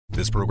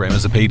This program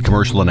is a paid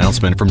commercial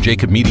announcement from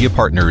Jacob Media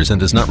Partners and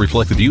does not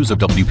reflect the views of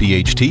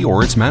WPHT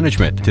or its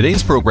management.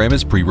 Today's program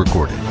is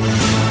pre-recorded.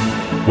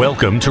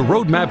 Welcome to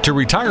Roadmap to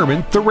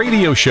Retirement, the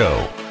radio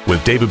show,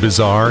 with David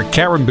Bazaar,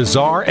 Karen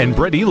Bazaar, and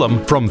Brett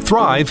Elam from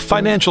Thrive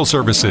Financial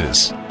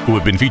Services, who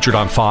have been featured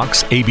on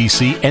Fox,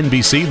 ABC,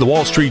 NBC, The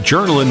Wall Street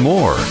Journal, and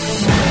more.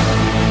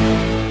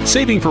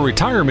 Saving for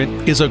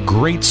retirement is a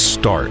great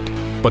start,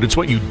 but it's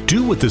what you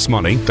do with this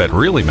money that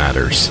really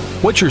matters.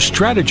 What's your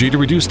strategy to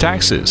reduce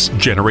taxes,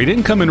 generate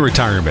income in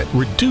retirement,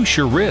 reduce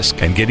your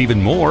risk, and get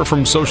even more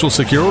from Social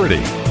Security?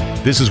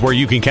 This is where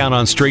you can count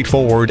on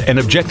straightforward and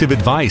objective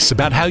advice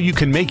about how you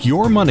can make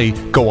your money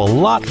go a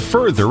lot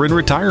further in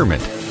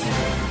retirement.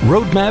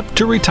 Roadmap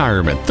to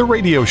Retirement, the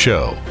radio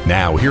show.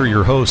 Now, here are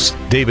your hosts,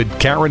 David,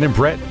 Karen, and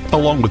Brett,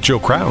 along with Joe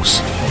Kraus.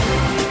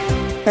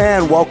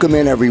 And welcome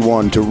in,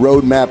 everyone, to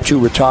Roadmap to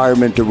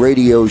Retirement, the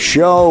radio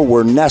show.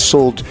 We're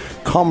nestled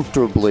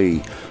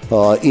comfortably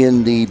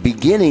in the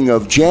beginning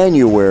of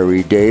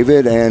January,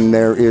 David, and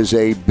there is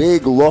a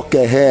big look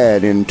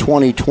ahead in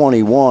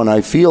 2021.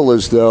 I feel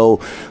as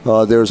though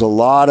there's a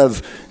lot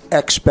of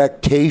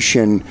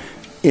expectation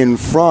in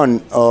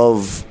front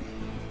of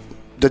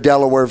the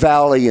Delaware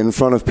Valley, in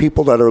front of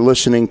people that are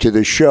listening to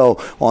the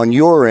show. On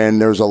your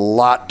end, there's a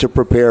lot to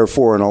prepare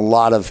for and a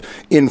lot of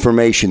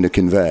information to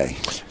convey.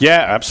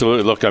 Yeah,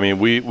 absolutely. Look, I mean,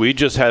 we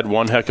just had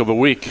one heck of a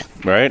week,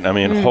 right? I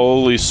mean,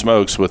 holy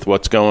smokes with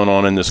what's going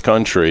on in this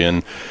country.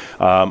 And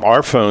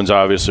our phones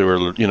obviously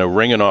were,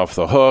 ringing off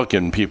the hook,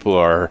 and people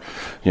are,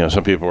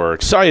 some people are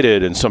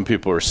excited and some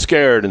people are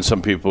scared and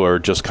some people are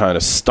just kind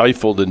of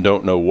stifled and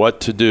don't know what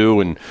to do.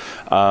 And,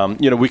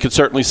 we could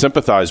certainly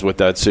sympathize with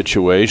that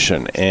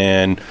situation.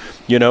 And,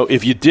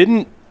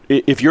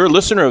 if you're a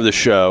listener of the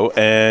show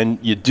and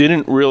you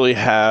didn't really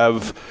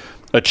have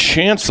a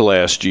chance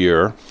last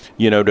year,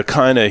 to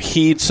kind of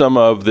heed some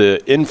of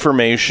the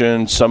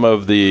information, some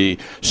of the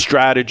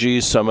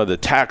strategies, some of the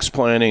tax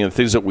planning and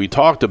things that we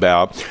talked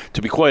about,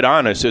 to be quite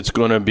honest, it's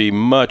going to be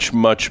much,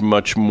 much,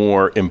 much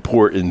more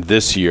important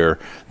this year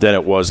than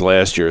it was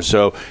last year.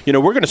 So,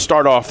 we're going to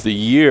start off the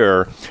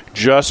year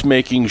just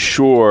making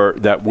sure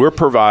that we're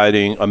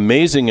providing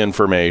amazing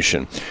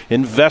information,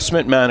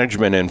 investment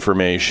management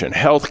information,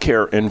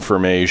 healthcare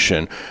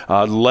information,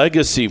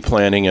 legacy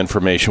planning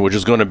information, which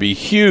is going to be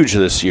huge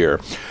this year.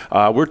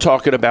 We're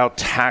talking about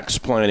tax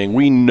planning.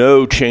 We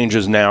know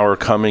changes now are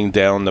coming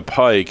down the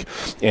pike,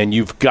 and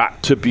you've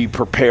got to be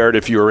prepared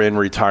if you're in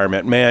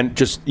retirement. Man,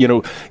 just,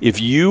 if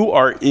you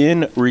are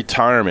in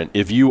retirement,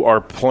 if you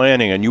are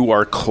planning and you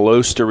are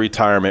close to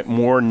retirement,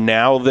 more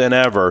now than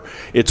ever,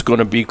 it's going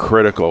to be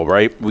critical,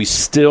 right? We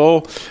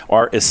still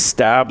are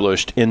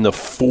established in the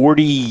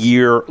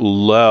 40-year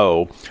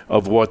low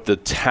of what the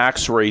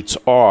tax rates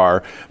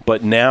are,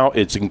 but now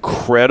it's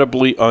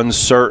incredibly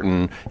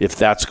uncertain if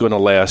that's going to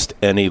last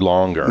any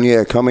longer.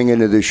 Yeah, coming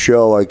into the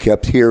show, I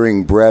kept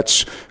hearing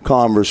Brett's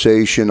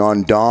conversation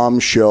on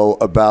Dom's show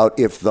about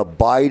if the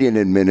Biden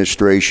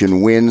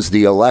administration wins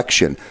the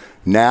election.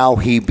 Now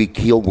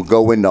he'll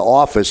go into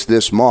office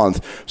this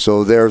month,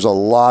 so there's a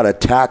lot of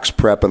tax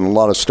prep and a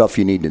lot of stuff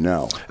you need to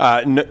know.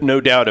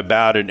 No doubt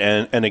about it.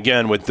 And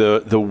again, with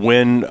the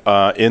win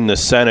in the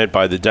Senate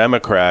by the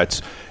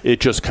Democrats, it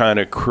just kind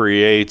of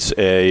creates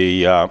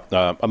a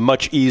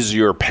much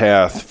easier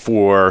path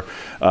for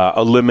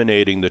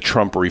eliminating the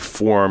Trump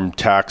Reform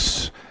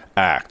Tax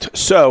Act.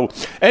 So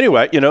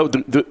anyway,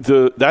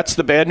 that's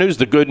the bad news.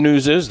 The good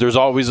news is there's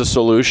always a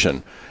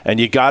solution, and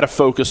you got to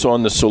focus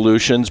on the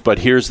solutions. But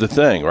here's the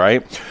thing,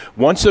 right?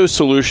 Once those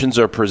solutions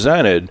are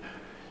presented,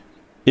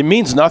 it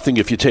means nothing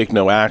if you take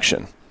no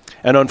action.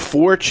 And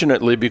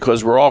unfortunately,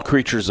 because we're all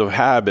creatures of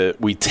habit,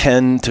 we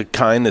tend to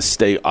kind of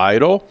stay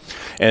idle.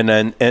 And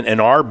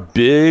our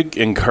big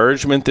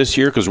encouragement this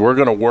year, because we're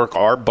going to work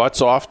our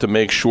butts off to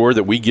make sure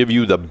that we give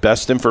you the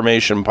best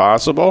information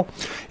possible,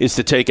 is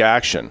to take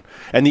action.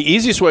 And the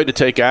easiest way to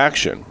take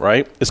action,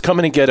 right, is come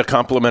in and get a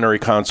complimentary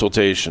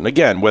consultation.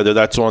 Again, whether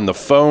that's on the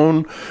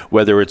phone,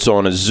 whether it's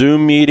on a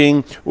Zoom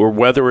meeting, or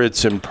whether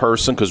it's in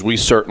person, because we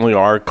certainly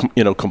are,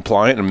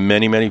 compliant, and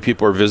many, many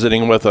people are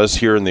visiting with us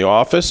here in the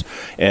office,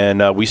 and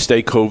we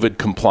stay COVID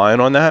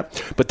compliant on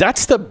that. But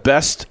that's the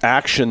best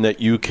action that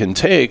you can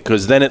take,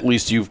 because then at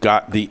least you've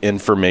got the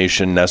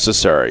information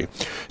necessary.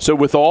 So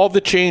with all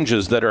the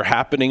changes that are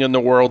happening in the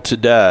world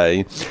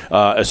today,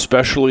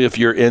 especially if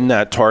you're in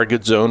that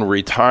target zone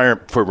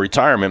for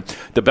retirement,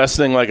 the best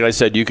thing, like I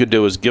said, you could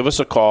do is give us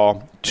a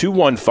call,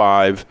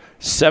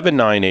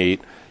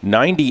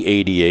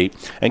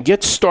 215-798-9088, and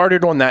get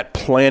started on that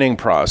planning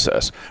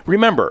process.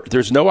 Remember,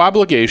 there's no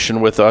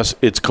obligation with us.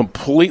 It's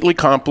completely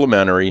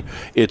complimentary,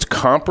 it's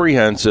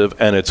comprehensive,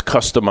 and it's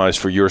customized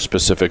for your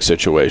specific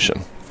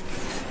situation.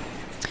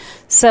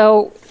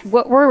 So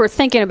what we're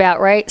thinking about,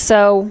 right?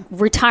 So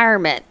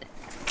retirement.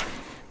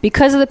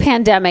 Because of the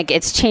pandemic,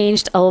 it's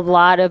changed a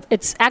lot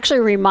it's actually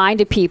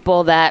reminded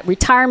people that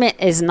retirement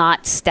is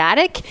not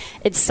static.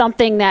 It's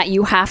something that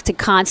you have to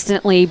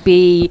constantly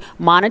be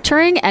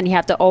monitoring, and you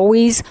have to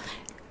always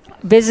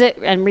visit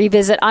and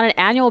revisit on an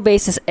annual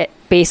basis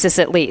basis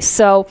at least.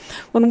 So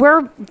when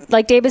we're,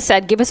 like David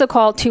said, give us a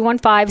call,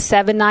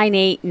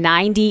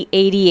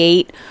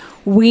 215-798-9088.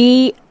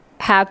 We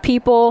have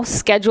people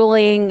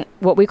scheduling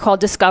what we call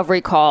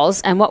discovery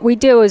calls. And what we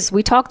do is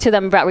we talk to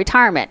them about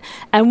retirement.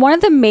 And one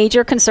of the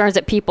major concerns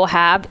that people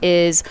have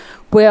is,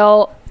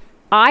 will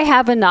I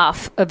have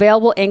enough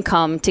available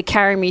income to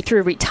carry me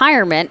through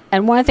retirement?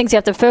 And one of the things you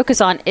have to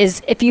focus on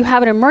is if you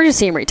have an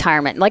emergency in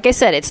retirement. Like I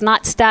said, it's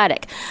not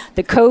static.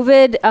 The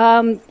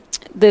COVID,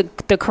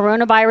 the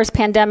coronavirus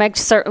pandemic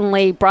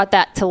certainly brought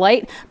that to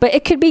light, but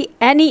it could be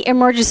any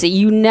emergency.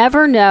 You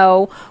never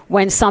know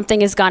when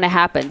something is going to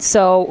happen.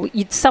 So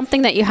it's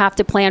something that you have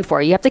to plan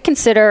for. You have to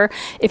consider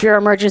if your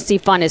emergency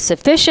fund is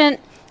sufficient,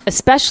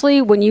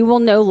 especially when you will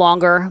no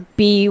longer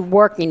be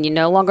working. You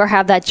no longer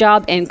have that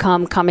job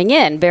income coming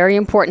in. Very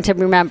important to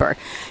remember.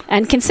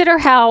 And consider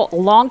how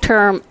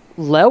long-term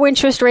low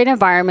interest rate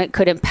environment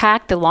could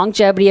impact the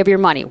longevity of your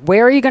money.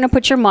 Where are you going to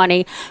put your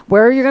money?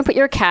 Where are you going to put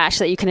your cash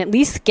so that you can at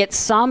least get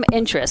some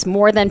interest,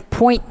 more than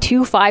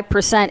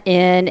 0.25%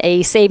 in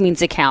a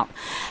savings account?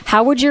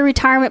 How would your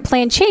retirement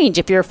plan change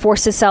if you're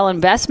forced to sell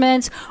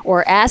investments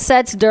or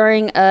assets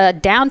during a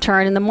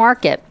downturn in the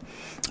market?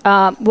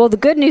 Well, the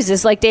good news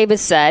is, like David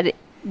said,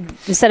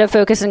 instead of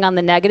focusing on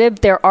the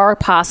negative, there are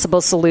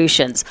possible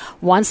solutions.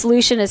 One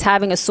solution is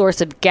having a source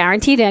of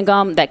guaranteed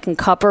income that can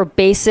cover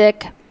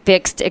basic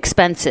fixed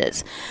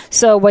expenses.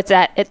 So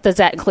does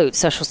that include?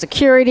 Social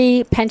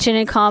Security, pension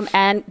income,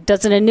 and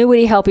does an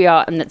annuity help you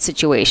out in that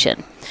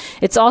situation?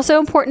 It's also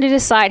important to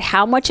decide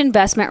how much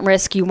investment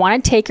risk you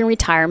want to take in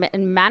retirement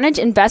and manage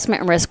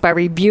investment risk by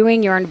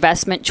reviewing your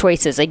investment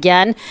choices.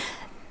 Again,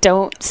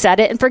 don't set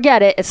it and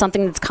forget it. It's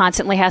something that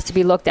constantly has to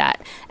be looked at.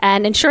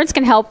 And insurance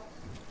can help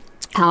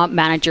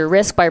manage your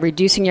risk by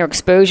reducing your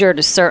exposure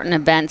to certain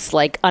events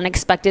like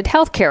unexpected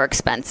healthcare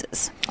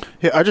expenses.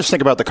 Yeah, I just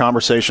think about the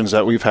conversations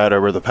that we've had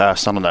over the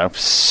past,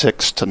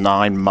 6 to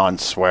 9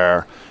 months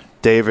where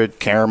David,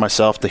 Karen,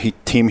 myself, the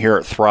team here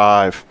at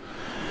Thrive,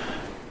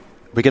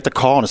 we get the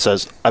call and it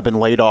says, I've been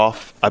laid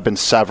off, I've been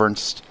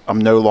severanced, I'm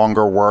no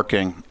longer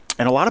working.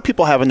 And a lot of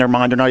people have in their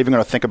mind, they're not even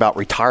going to think about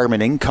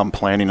retirement income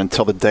planning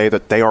until the day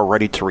that they are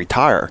ready to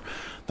retire.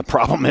 The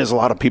problem is a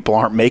lot of people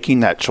aren't making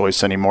that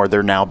choice anymore.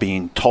 They're now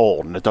being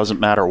told, and it doesn't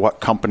matter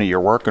what company you're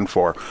working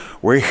for.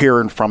 We're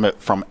hearing from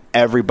it from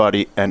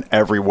everybody and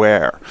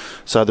everywhere.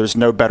 So there's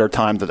no better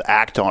time to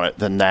act on it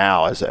than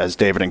now, as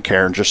David and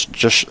Karen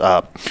just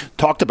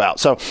talked about.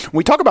 So when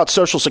we talk about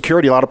Social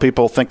Security, a lot of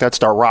people think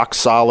that's our rock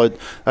solid.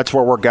 That's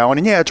where we're going.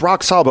 And yeah, it's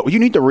rock solid. But what you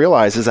need to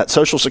realize is that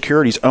Social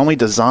Security is only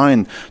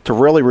designed to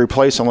really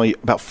replace only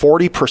about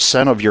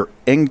 40% of your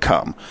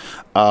income.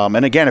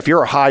 And again, if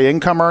you're a high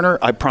income earner,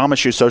 I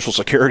promise you Social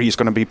Security is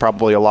going to be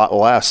probably a lot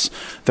less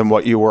than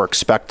what you were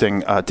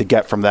expecting to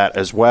get from that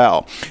as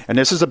well. And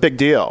this is a big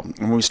deal.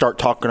 When we start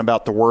talking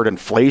about the word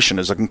inflation,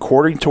 is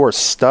according to a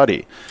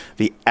study,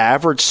 the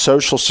average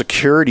Social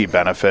Security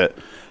benefit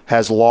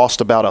has lost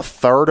about a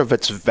third of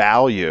its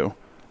value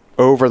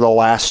over the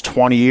last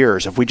 20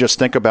 years. If we just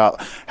think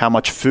about how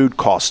much food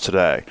costs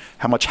today,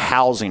 how much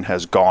housing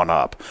has gone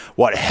up,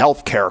 what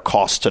healthcare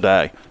costs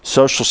today,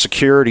 Social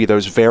Security,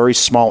 those very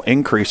small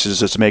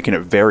increases is making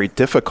it very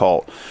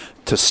difficult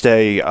to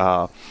stay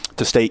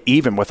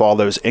even with all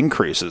those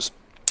increases.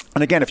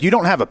 And again, if you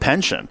don't have a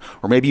pension,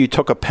 or maybe you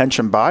took a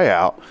pension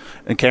buyout,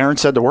 and Karen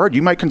said the word,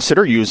 you might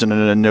consider using an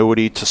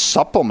annuity to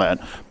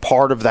supplement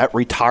part of that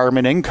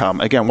retirement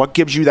income. Again, what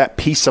gives you that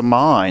peace of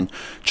mind,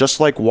 just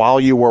like while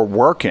you were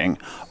working,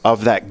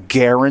 of that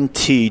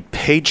guaranteed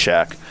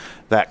paycheck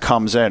that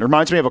comes in? It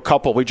reminds me of a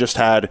couple we just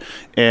had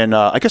in,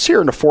 I guess here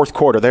in the fourth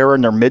quarter. They were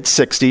in their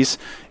mid-60s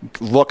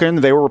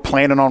they were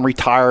planning on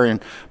retiring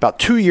about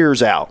 2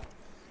 years out.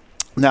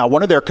 Now,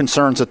 one of their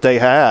concerns that they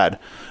had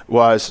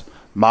was,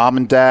 Mom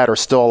and Dad are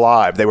still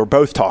alive. They were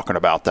both talking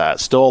about that,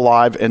 still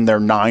alive in their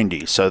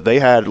 90s. So they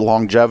had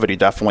longevity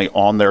definitely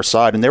on their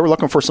side. And they were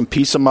looking for some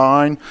peace of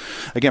mind.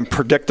 Again,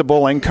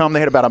 predictable income. They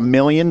had about $1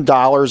 million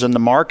in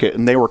the market,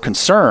 and they were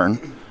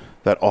concerned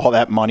that all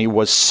that money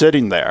was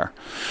sitting there.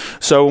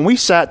 So when we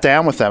sat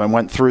down with them and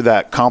went through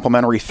that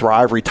complimentary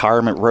Thrive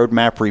Retirement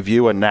Roadmap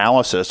Review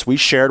analysis, we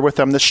shared with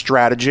them the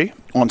strategy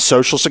on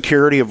Social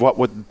Security of what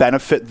would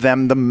benefit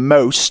them the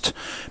most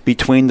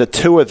between the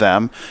two of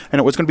them. And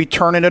it was going to be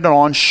turning it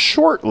on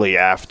shortly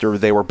after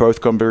they were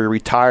both going to be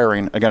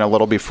retiring, again, a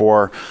little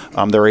before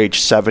their age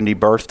 70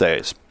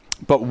 birthdays.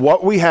 But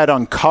what we had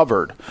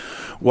uncovered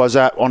was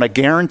that on a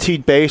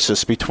guaranteed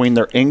basis between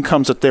their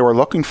incomes that they were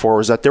looking for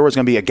was that there was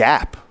going to be a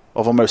gap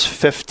of almost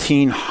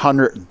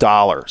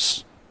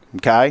 $1,500.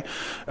 Okay.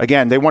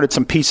 Again, they wanted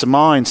some peace of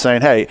mind,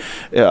 saying, "Hey,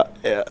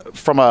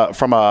 from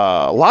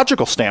a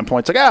logical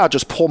standpoint, it's like, I'll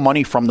just pull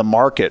money from the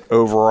market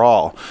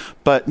overall."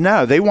 But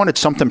no, they wanted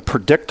something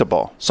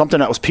predictable, something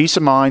that was peace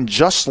of mind,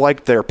 just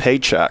like their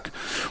paycheck.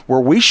 Where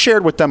we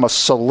shared with them a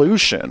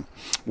solution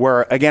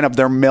where, again, of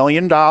their $1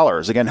 million,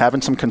 again,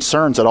 having some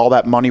concerns that all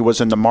that money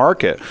was in the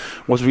market,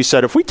 was we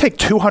said, if we take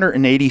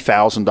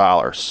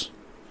 $280,000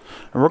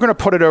 and we're going to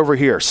put it over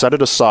here, set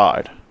it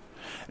aside.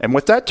 And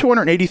with that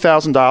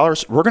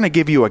 $280,000, we're going to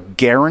give you a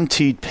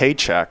guaranteed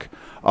paycheck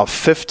of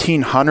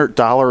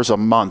 $1,500 a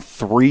month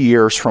 3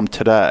 years from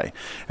today.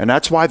 And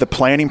that's why the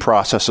planning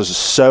process is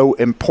so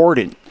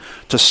important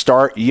to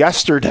start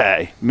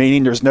yesterday,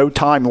 meaning there's no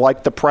time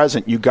like the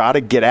present. You got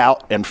to get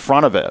out in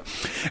front of it.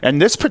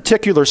 And this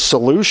particular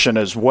solution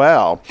as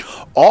well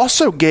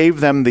also gave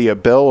them the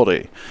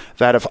ability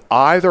that if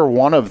either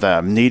one of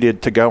them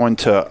needed to go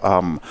into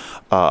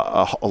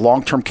a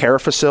long-term care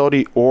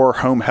facility or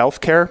home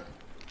health care,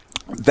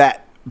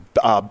 that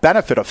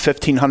benefit of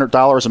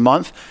 $1,500 a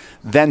month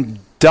then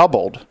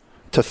doubled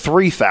to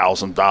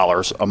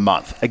 $3,000 a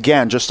month.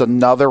 Again, just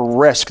another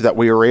risk that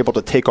we were able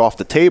to take off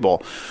the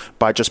table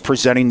by just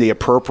presenting the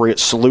appropriate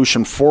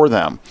solution for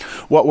them.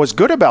 What was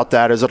good about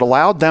that is it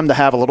allowed them to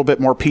have a little bit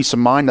more peace of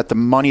mind that the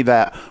money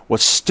that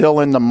was still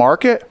in the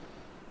market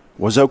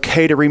was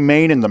okay to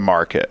remain in the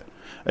market.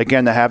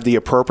 Again, to have the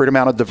appropriate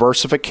amount of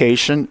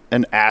diversification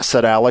and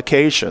asset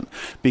allocation.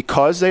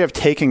 Because they have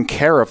taken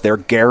care of their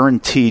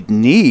guaranteed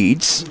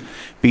needs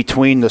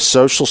between the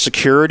Social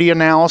Security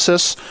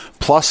analysis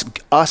plus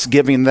us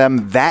giving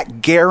them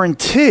that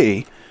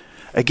guarantee,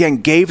 again,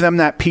 gave them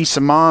that peace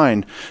of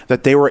mind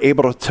that they were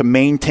able to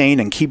maintain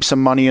and keep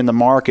some money in the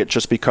market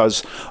just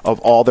because of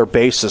all their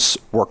bases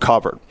were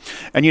covered.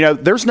 And,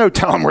 there's no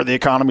telling where the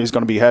economy is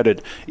going to be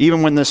headed,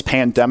 even when this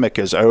pandemic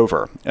is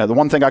over. The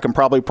one thing I can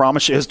probably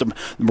promise you is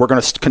we're going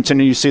to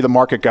continue to see the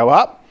market go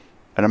up,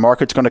 and the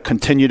market's going to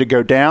continue to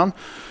go down.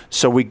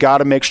 So we got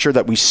to make sure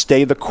that we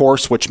stay the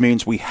course, which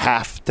means we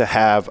have to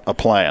have a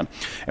plan.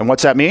 And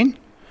what's that mean?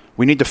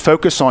 We need to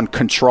focus on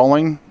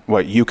controlling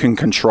what you can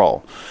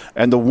control.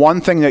 And the one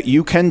thing that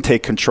you can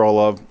take control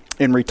of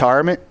in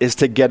retirement is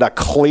to get a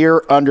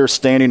clear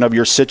understanding of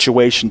your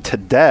situation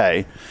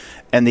today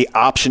and the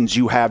options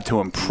you have to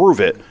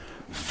improve it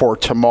for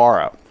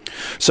tomorrow.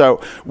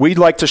 So we'd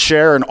like to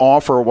share and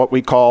offer what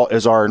we call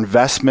is our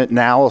investment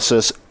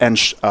analysis and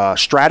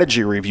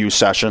strategy review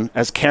session.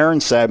 As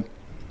Karen said,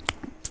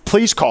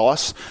 please call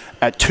us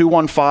at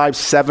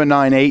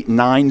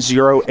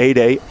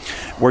 215-798-9088,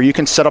 where you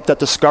can set up that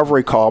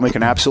discovery call. And we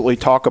can absolutely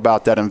talk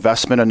about that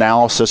investment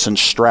analysis and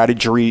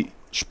strategy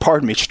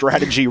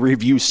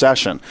review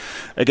session.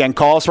 Again,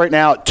 call us right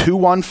now at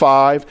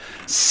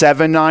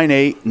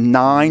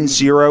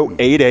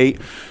 215-798-9088.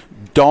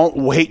 Don't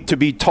wait to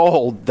be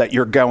told that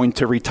you're going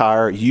to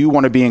retire. You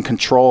want to be in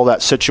control of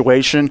that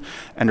situation,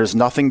 and there's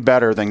nothing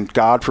better than,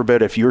 God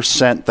forbid, if you're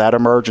sent that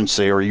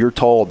emergency or you're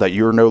told that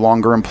you're no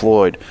longer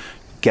employed,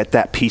 get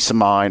that peace of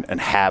mind and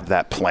have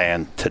that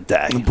plan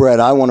today. Brett,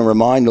 I want to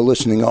remind the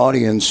listening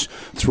audience,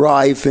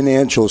 Thrive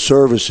Financial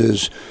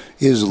Services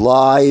is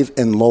live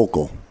and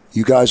local.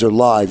 You guys are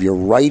live. You're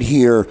right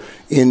here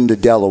in the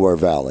Delaware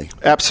Valley.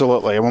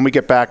 Absolutely. And when we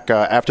get back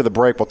after the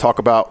break, we'll talk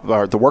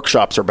about the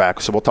workshops are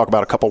back. So we'll talk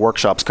about a couple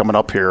workshops coming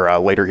up here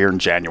later here in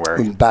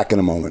January. Back in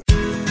a moment.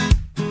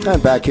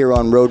 And back here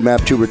on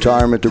Roadmap to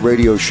Retirement, the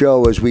radio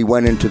show, as we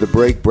went into the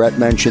break, Brett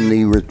mentioned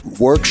the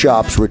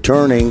workshops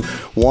returning,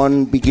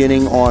 one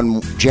beginning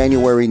on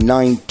January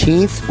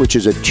 19th, which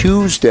is a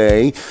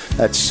Tuesday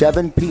at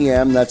 7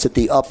 p.m. That's at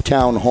the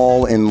Uptown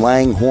Hall in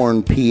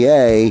Langhorne,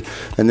 PA.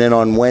 And then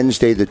on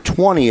Wednesday the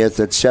 20th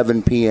at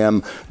 7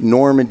 p.m.,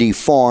 Normandy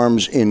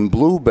Farms in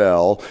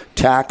Bluebell,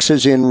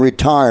 taxes in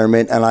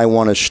retirement. And I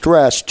want to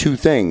stress two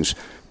things: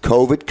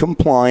 COVID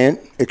compliant,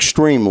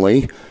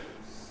 extremely,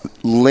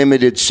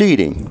 limited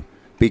seating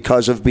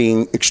because of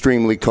being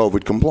extremely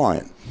COVID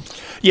compliant.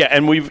 Yeah,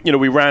 and we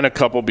ran a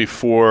couple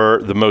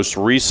before the most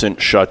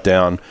recent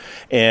shutdown,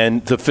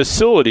 and the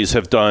facilities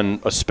have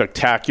done a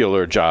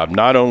spectacular job,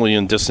 not only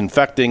in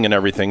disinfecting and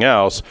everything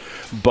else,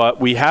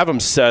 but we have them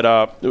set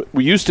up.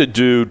 We used to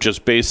do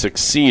just basic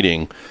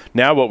seating.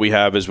 Now what we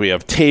have is we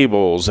have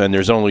tables, and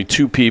there's only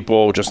two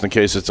people, just in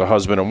case it's a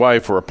husband and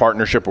wife or a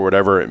partnership or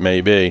whatever it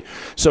may be.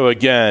 So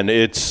again,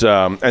 it's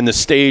and the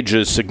stage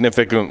is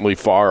significantly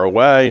far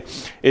away.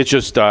 It's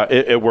just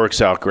it works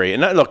out great.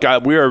 And look,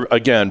 we are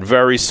again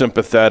very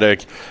sympathetic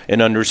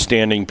in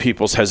understanding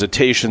people's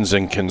hesitations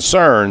and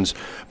concerns.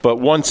 But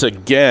once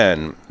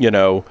again,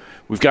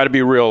 we've got to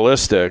be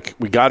realistic.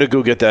 We got to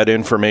go get that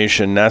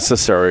information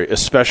necessary,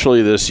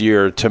 especially this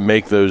year, to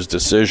make those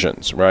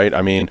decisions, right?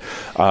 I mean,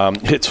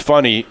 it's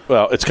funny.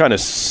 Well, it's kind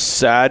of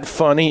sad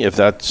funny, if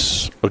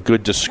that's a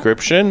good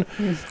description.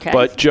 Okay.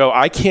 But, Joe,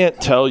 I can't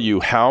tell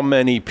you how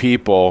many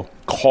people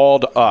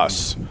called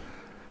us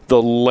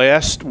the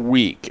last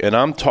week, and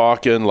I'm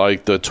talking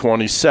like the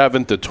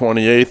 27th, the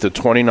 28th, the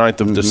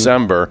 29th of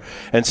December,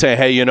 and say,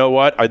 hey, you know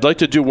what? I'd like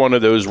to do one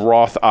of those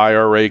Roth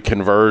IRA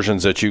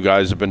conversions that you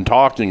guys have been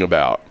talking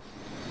about.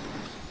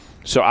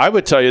 So I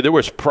would tell you there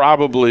was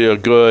probably a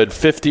good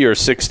 50 or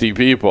 60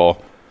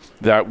 people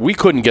that we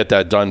couldn't get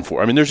that done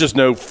for. I mean, there's just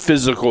no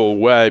physical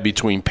way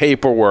between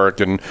paperwork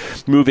and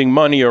moving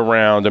money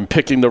around and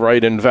picking the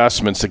right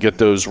investments to get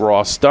those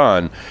Roths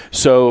done.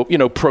 So,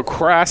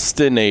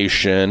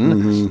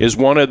 procrastination is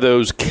one of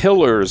those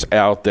killers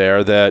out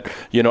there that,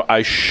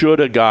 I should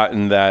have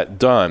gotten that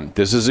done.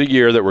 This is a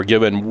year that we're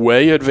given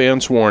way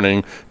advance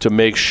warning to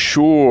make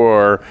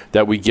sure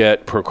that we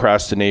get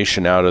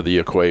procrastination out of the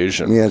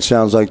equation. Yeah, it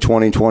sounds like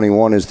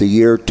 2021 is the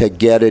year to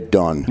get it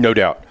done. No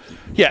doubt.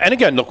 Yeah, and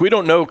again, look, we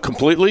don't know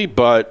completely,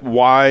 but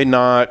why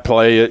not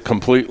play it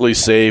completely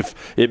safe?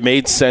 It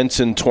made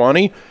sense in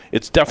 20.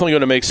 It's definitely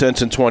going to make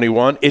sense in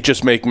 21.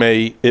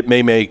 It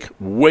may make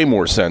way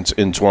more sense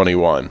in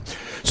 21.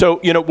 So,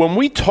 when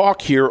we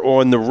talk here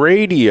on the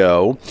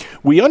radio,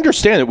 we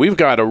understand that we've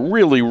got a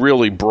really,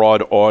 really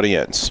broad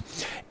audience.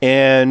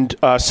 And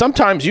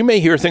sometimes you may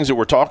hear things that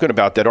we're talking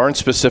about that aren't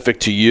specific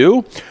to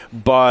you,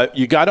 but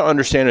you got to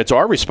understand it's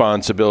our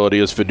responsibility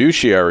as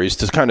fiduciaries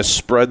to kind of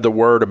spread the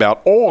word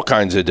about all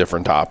kinds of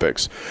different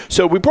topics.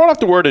 So we brought up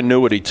the word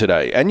annuity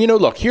today. And,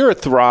 look, here at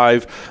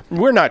Thrive,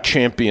 we're not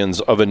champions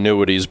of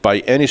annuities by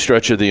any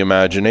stretch of the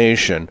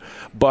imagination.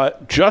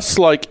 But just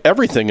like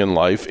everything in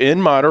life,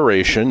 in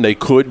moderation, they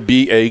could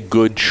be a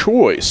good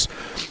choice.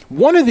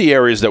 One of the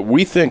areas that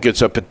we think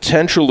it's a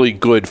potentially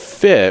good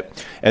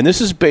fit, and this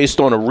is based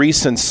on a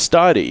recent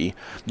study,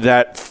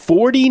 that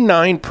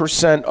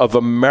 49% of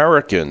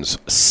Americans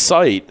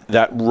cite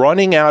that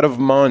running out of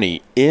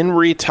money in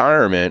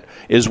retirement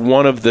is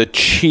one of the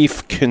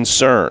chief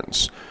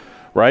concerns.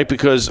 Right?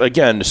 Because,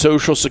 again,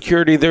 Social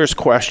Security, there's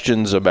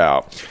questions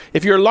about.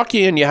 If you're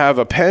lucky and you have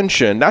a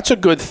pension, that's a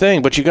good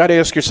thing, but you got to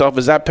ask yourself,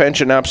 is that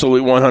pension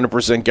absolutely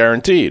 100%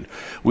 guaranteed?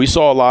 We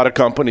saw a lot of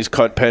companies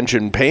cut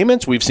pension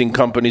payments. We've seen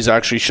companies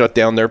actually shut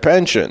down their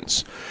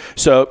pensions.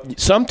 So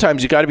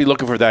sometimes you got to be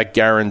looking for that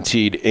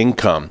guaranteed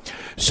income.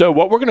 So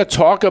what we're going to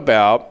talk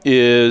about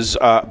is,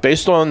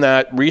 based on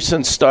that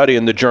recent study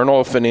in the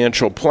Journal of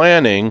Financial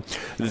Planning,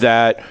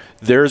 that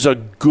there's a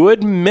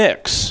good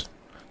mix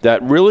that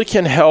really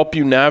can help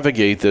you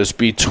navigate this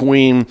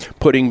between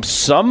putting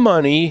some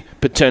money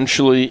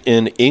potentially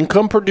in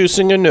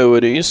income-producing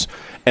annuities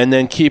and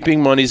then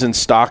keeping monies in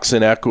stocks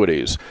and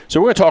equities.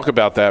 So we're going to talk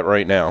about that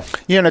right now.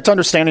 Yeah, and it's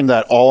understanding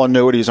that all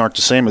annuities aren't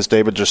the same, as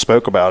David just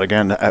spoke about.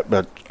 Again,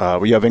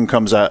 we have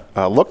incomes that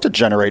look to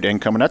generate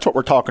income, and that's what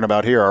we're talking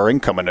about here, our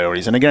income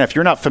annuities. And again, if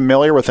you're not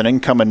familiar with an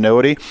income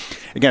annuity,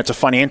 again, it's a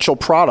financial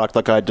product,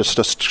 like I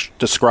just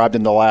described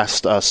in the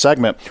last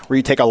segment, where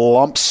you take a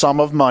lump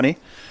sum of money,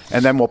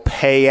 and then we'll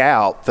pay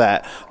out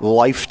that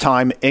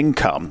lifetime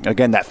income.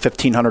 Again, that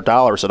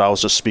 $1,500 that I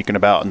was just speaking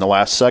about in the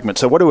last segment.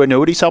 So what do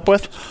annuities help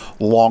with?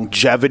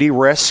 Longevity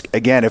risk.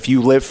 Again, if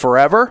you live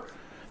forever,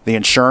 the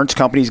insurance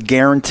companies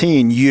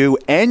guaranteeing you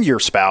and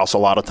your spouse a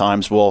lot of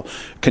times will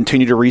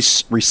continue to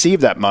receive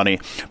that money.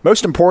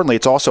 Most importantly,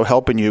 it's also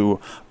helping you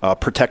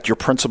protect your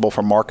principal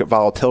from market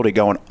volatility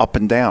going up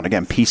and down.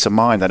 Again, peace of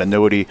mind that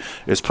annuity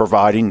is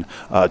providing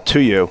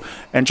to you.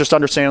 And just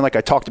understanding, like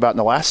I talked about in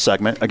the last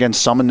segment, again,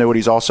 some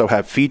annuities also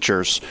have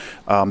features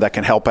that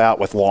can help out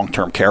with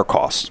long-term care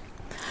costs.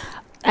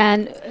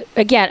 And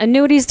again,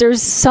 annuities,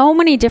 there's so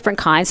many different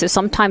kinds. So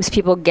sometimes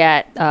people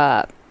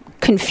get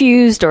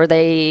confused or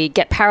they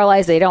get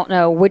paralyzed. They don't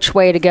know which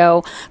way to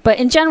go. But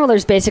in general,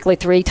 there's basically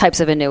three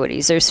types of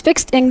annuities. There's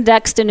fixed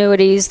indexed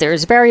annuities,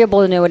 there's variable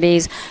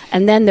annuities,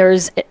 and then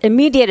there's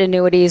immediate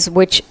annuities,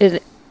 which is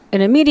an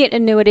immediate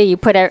annuity. You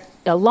put a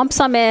lump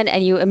sum in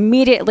and you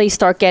immediately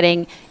start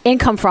getting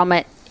income from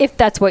it if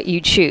that's what you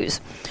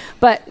choose.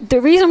 But the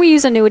reason we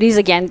use annuities,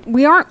 again,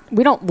 we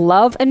don't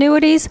love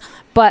annuities,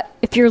 but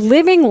if you're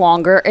living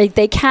longer,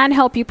 they can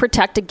help you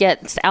protect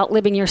against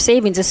outliving your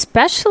savings,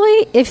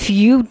 especially if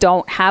you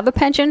don't have a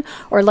pension,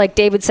 or like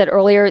David said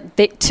earlier,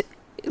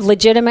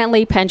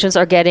 legitimately pensions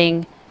are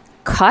getting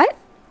cut,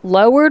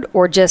 lowered,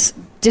 or just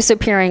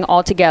disappearing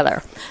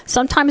altogether.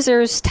 Sometimes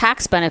there's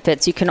tax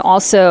benefits you can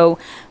also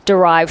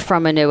derive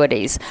from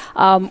annuities.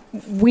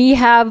 We've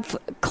got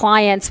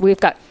clients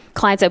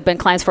that have been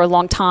clients for a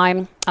long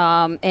time,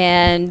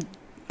 and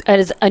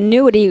as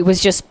annuity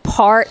was just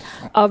part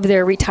of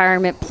their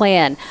retirement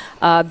plan.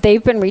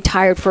 They've been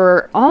retired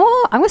for,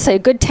 I would say a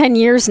good 10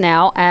 years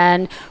now.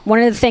 And one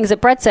of the things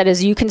that Brett said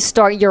is you can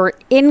start your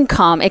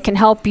income. It can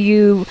help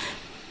you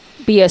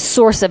be a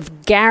source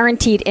of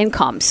guaranteed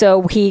income.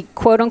 So he,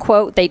 quote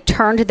unquote, they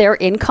turned their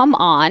income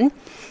on.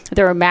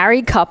 They're a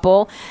married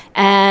couple,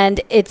 and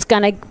it's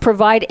going to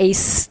provide a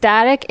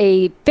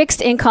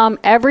fixed income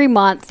every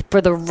month for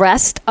the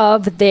rest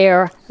of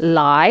their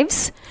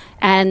lives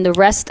and the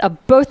rest of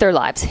both their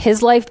lives,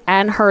 his life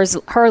and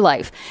her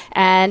life.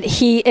 And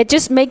it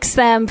just makes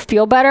them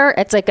feel better.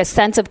 It's like a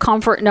sense of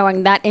comfort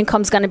knowing that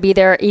income's going to be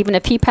there. Even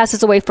if he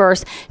passes away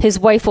first, his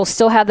wife will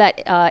still have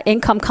that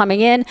income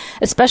coming in,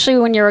 especially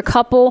when you're a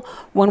couple.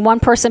 When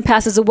one person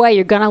passes away,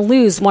 you're going to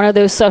lose one of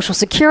those Social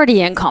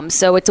Security incomes.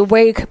 So it's a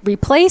way to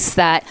replace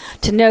that,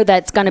 to know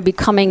that it's going to be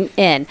coming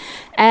in.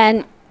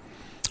 And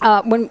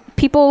when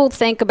people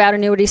think about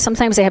annuities,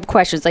 sometimes they have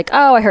questions like,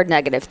 I heard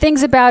negative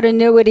things about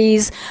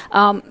annuities.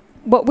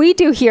 what we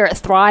do here at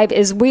Thrive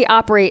is we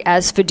operate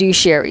as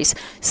fiduciaries.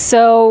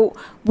 So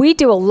we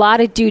do a lot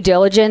of due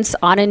diligence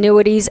on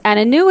annuities, and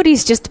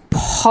annuities just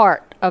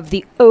part of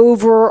the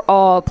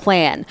overall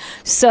plan.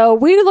 So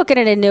we look at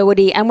an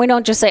annuity and we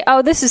don't just say,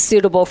 oh, this is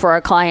suitable for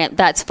our client,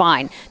 that's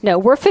fine. No,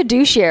 we're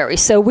fiduciary.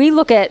 So we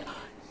look at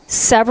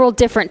several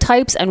different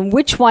types and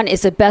which one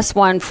is the best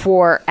one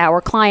for our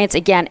clients.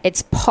 Again,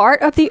 it's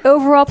part of the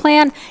overall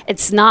plan.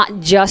 It's not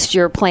just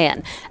your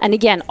plan. And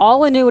again,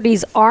 all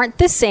annuities aren't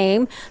the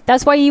same.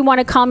 That's why you want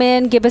to come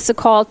in, give us a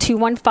call,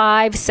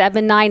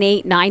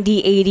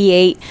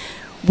 215-798-9088.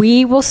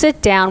 We will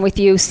sit down with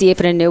you, see if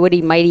an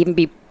annuity might even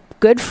be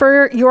good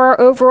for your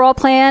overall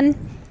plan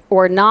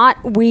or not.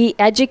 We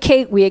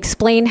educate, we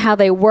explain how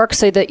they work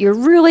so that you're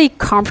really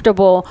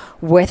comfortable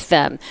with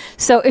them.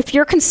 So if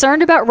you're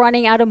concerned about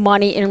running out of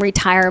money in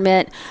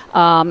retirement,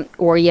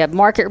 or you have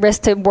market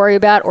risk to worry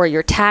about, or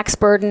your tax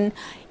burden,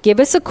 give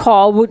us a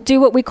call. We'll do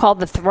what we call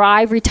the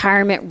Thrive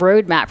Retirement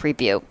Roadmap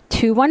Review.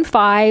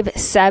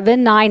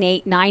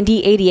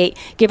 215-798-9088.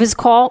 Give us a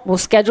call. We'll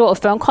schedule a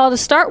phone call to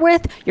start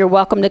with. You're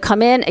welcome to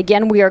come in.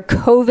 Again, we are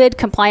COVID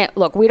compliant.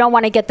 Look, we don't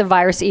want to get the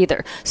virus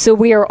either. So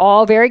we are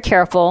all very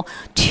careful.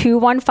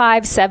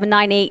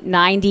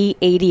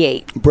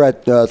 215-798-9088.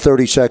 Brett,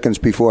 30 seconds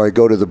before I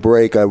go to the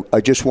break, I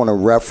just want to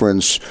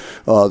reference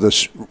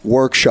the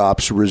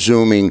workshops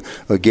resuming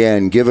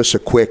again. Give us a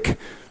quick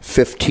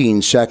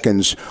 15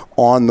 seconds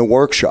on the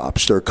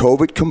workshops. They're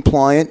COVID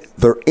compliant,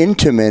 they're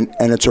intimate,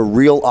 and it's a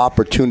real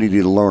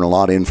opportunity to learn a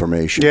lot of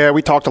information. Yeah,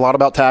 we talked a lot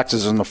about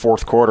taxes in the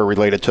fourth quarter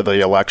related to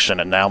the election,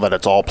 and now that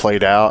it's all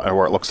played out and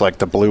where it looks like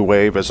the blue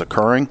wave is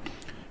occurring,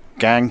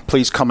 gang,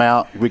 please come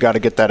out. We got to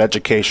get that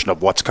education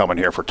of what's coming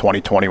here for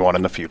 2021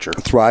 in the future.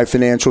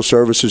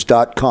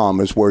 ThriveFinancialServices.com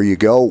is where you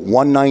go.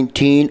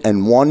 119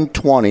 and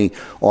 120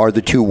 are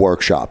the two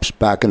workshops.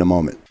 Back in a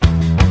moment.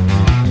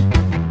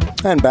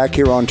 And back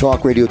here on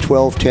Talk Radio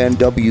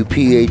 1210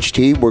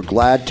 WPHT, we're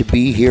glad to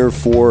be here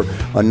for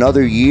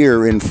another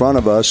year in front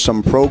of us.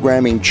 Some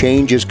programming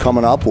changes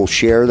coming up. We'll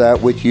share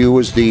that with you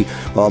as the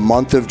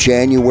month of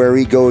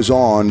January goes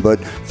on. But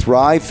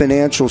Thrive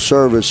Financial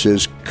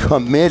Services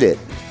committed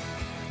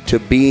to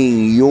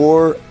being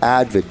your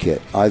advocate.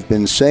 I've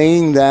been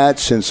saying that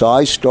since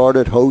I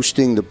started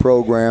hosting the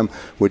program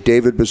with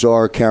David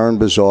Bazaar, Karen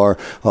Bazaar,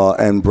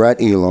 and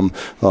Brett Elam.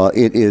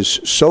 It is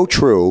so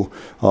true.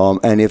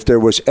 And if there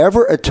was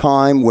ever a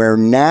time where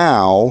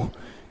now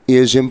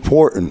is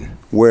important,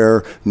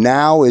 where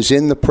now is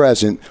in the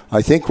present,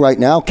 I think right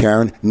now,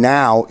 Karen,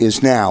 now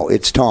is now.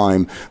 It's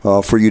time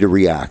for you to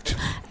react.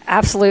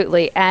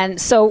 Absolutely. And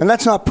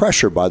that's not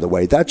pressure, by the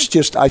way. That's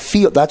just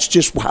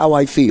how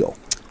I feel.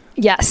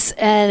 Yes.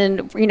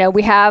 And,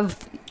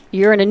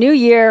 you're in a new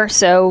year,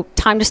 so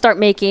time to start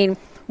making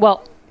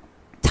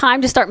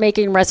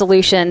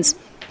resolutions.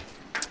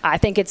 I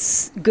think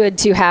it's good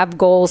to have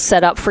goals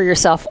set up for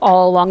yourself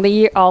all along the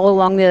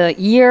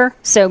year.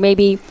 So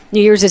maybe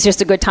New Year's is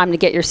just a good time to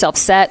get yourself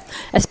set,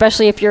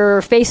 especially if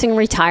you're facing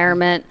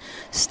retirement.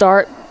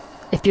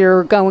 If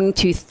you're going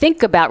to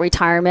think about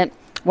retirement,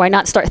 why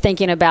not start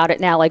thinking about it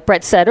now? Like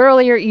Brett said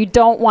earlier, you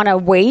don't want to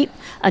wait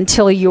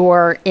until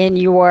you're in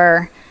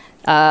your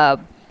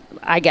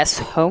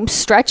home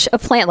stretch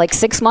of plan, like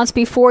 6 months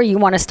before. You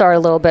want to start a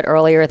little bit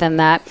earlier than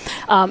that.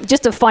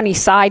 Just a funny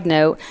side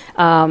note,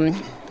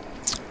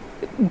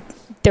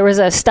 there was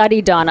a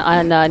study done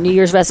on New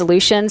Year's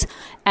resolutions,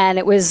 and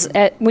it was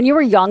when you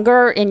were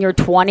younger, in your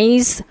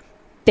 20s,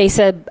 they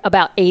said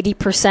about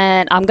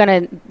 80%.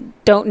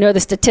 Don't know the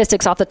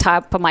statistics off the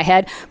top of my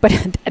head, but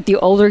the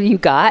older you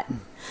got,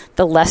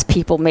 the less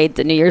people made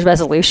the New Year's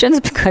resolutions,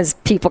 because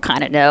people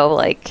kind of know,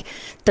 like,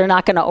 they're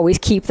not going to always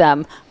keep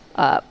them.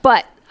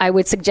 But I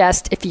would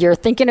suggest, if you're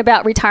thinking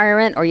about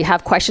retirement or you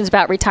have questions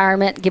about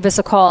retirement, give us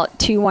a call at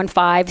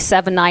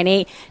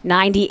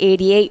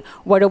 215-798-9088.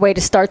 What a way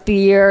to start the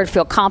year, to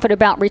feel confident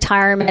about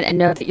retirement and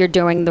know that you're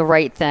doing the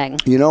right thing.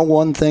 You know,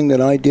 one thing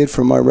that I did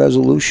for my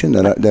resolution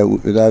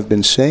that I've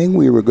been saying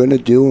we were going to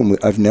do and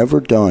I've never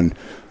done,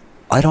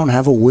 I don't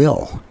have a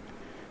will.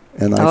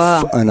 And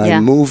I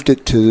moved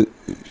it to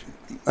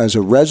as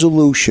a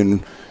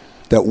resolution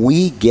that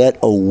we get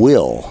a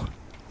will.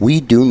 We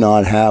do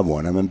not have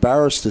one. I'm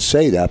embarrassed to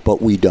say that,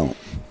 but we don't.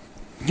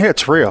 Yeah,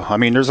 it's real. I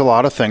mean, there's a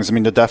lot of things. I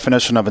mean, the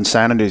definition of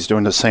insanity is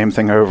doing the same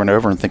thing over and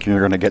over and thinking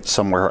you're going to get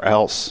somewhere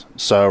else.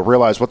 So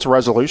realize, what's a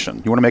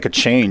resolution? You want to make a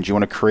change. You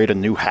want to create a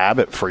new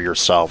habit for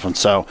yourself. And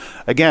so,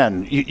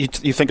 again,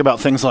 you think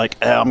about things like,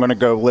 I'm going to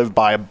go live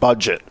by a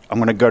budget. I'm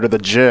going to go to the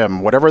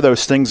gym, whatever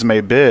those things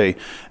may be.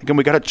 Again,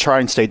 we got to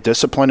try and stay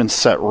disciplined and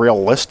set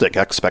realistic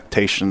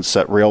expectations,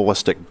 set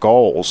realistic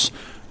goals.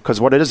 Because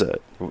what is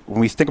it? When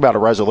we think about a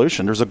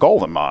resolution, there's a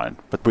goal in mind,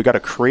 but we got to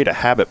create a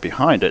habit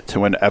behind it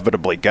to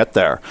inevitably get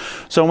there.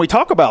 So when we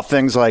talk about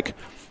things like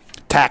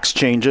tax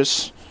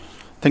changes,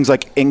 things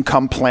like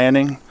income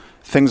planning,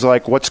 things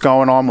like what's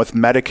going on with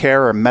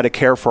Medicare or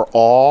Medicare for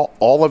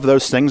all of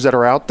those things that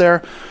are out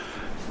there,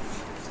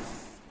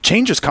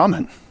 change is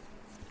coming,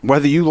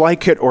 whether you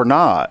like it or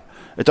not.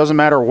 It doesn't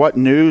matter what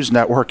news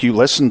network you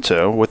listen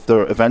to with the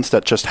events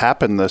that just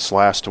happened this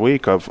last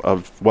week of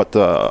what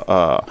the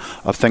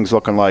of things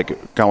looking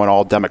like going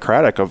all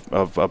Democratic,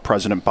 of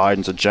President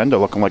Biden's agenda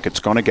looking like it's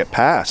going to get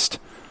passed.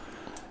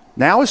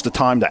 Now is the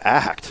time to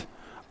act.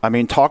 I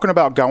mean, talking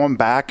about going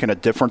back in a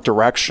different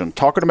direction,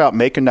 talking about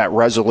making that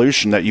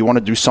resolution that you want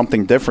to do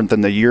something different than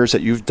the years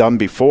that you've done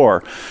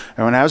before.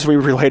 And as we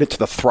relate it to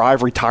the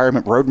Thrive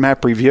Retirement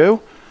Roadmap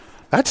Review,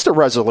 that's the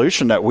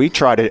resolution that we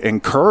try to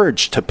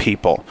encourage to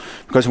people.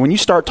 Because when you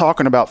start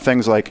talking about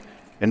things like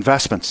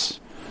investments,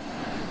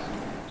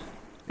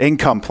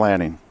 income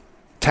planning,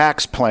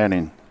 tax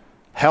planning,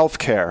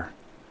 healthcare,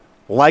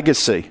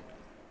 legacy,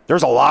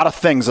 there's a lot of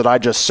things that I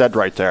just said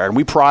right there. And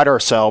we pride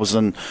ourselves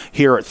in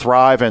here at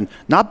Thrive in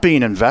not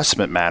being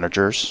investment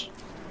managers.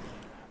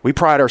 We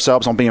pride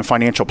ourselves on being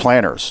financial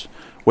planners,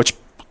 which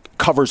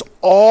covers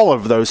all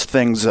of those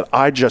things that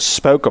I just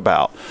spoke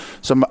about.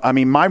 So, I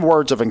mean, my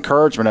words of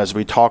encouragement as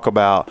we talk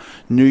about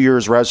New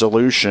Year's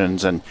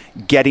resolutions and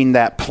getting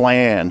that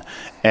plan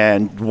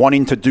and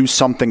wanting to do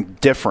something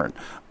different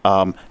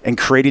and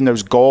creating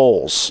those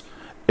goals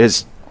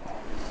is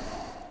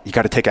you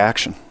got to take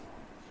action.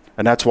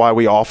 And that's why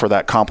we offer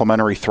that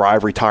complimentary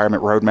Thrive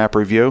Retirement Roadmap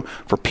Review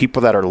for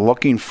people that are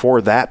looking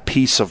for that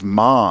peace of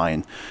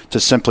mind to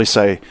simply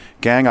say,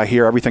 gang, I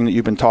hear everything that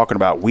you've been talking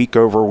about week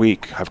over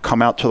week. I've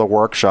come out to the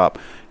workshop.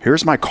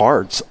 Here's my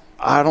cards.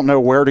 I don't know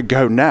where to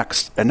go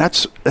next. And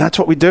that's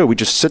what we do. We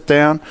just sit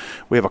down,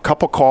 we have a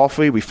cup of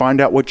coffee, we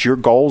find out what your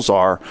goals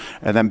are,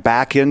 and then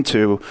back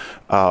into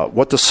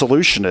what the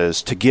solution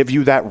is to give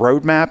you that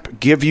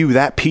roadmap, give you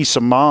that peace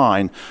of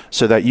mind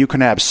so that you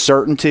can have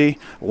certainty,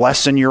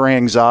 lessen your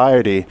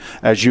anxiety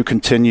as you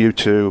continue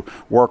to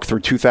work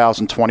through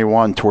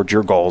 2021 towards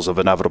your goals of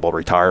inevitable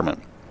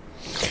retirement.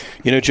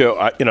 You know, Joe,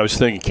 I was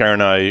thinking, Karen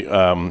and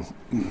I,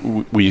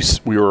 we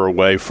were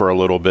away for a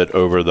little bit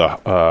over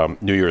the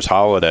New Year's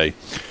holiday.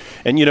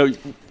 And, you know,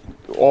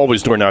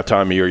 always during that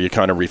time of year, you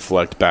kind of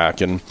reflect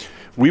back. And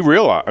we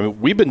realize, I mean,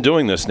 we've been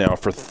doing this now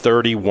for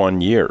 31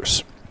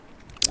 years.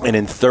 And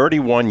in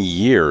 31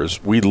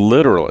 years, we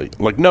literally,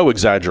 like no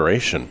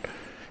exaggeration,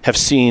 have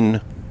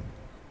seen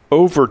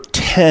over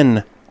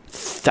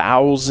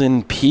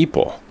 10,000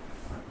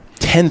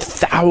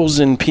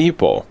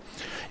 people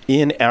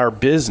in our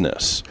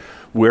business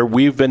where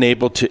we've been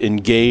able to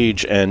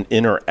engage and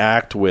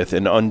interact with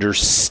and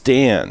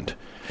understand.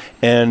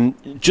 And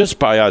just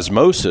by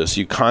osmosis,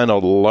 you kind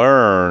of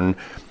learn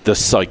the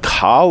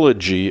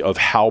psychology of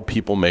how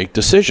people make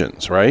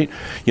decisions, right?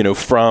 You know,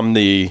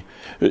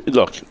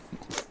 look,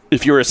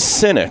 if you're a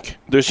cynic,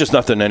 there's just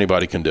nothing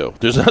anybody can do.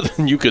 There's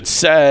nothing you could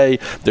say.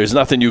 There's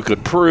nothing you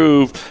could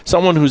prove.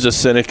 Someone who's a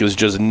cynic is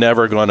just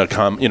never going to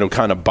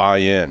kind of buy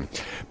in.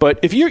 But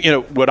if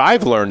what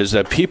I've learned is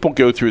that people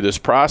go through this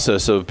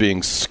process of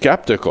being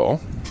skeptical.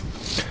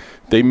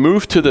 They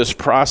move to this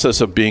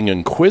process of being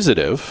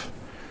inquisitive.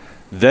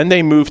 Then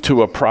they move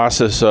to a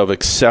process of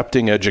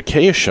accepting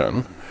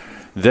education.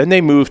 Then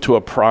they move to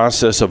a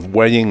process of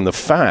weighing the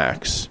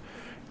facts.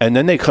 And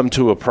then they come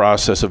to a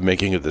process of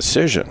making a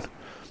decision.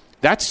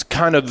 That's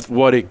kind of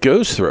what it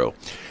goes through.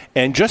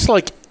 And just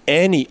like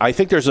I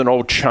think there's an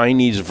old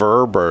Chinese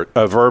proverb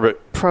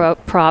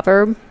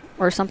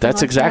or something.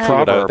 That's like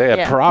exactly that. They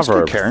have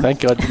proverb. Good, thank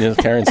God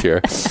Karen's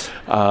here.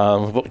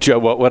 Joe,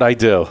 what would I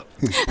do?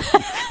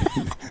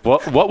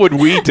 What would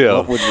we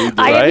do?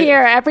 I am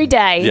here every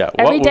day. Yeah,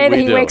 every day that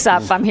he wakes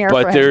up, I'm here for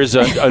him. But there's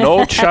an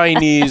old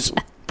Chinese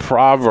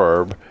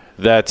proverb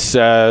that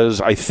says,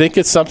 I think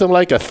it's something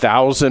like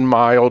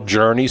 1,000-mile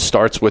journey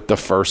starts with the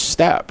first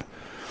step.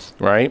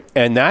 Right?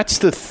 And that's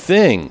the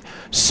thing.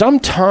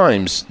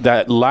 Sometimes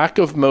that lack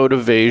of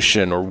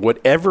motivation or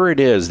whatever it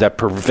is that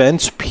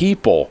prevents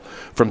people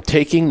from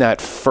taking that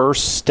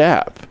first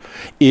step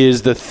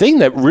is the thing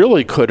that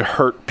really could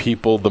hurt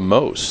people the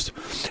most.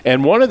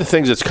 And one of the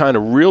things that's kind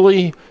of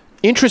really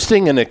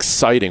interesting and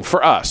exciting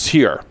for us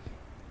here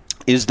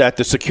is that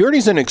the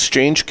Securities and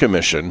Exchange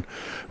Commission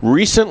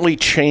recently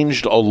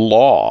changed a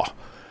law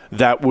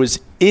that was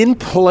in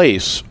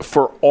place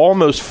for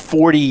almost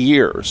 40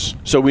 years.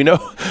 So we know,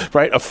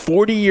 right, a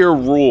 40-year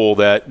rule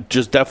that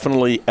just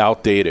definitely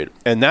outdated.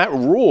 And that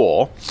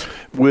rule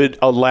would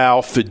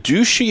allow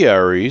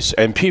fiduciaries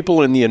and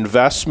people in the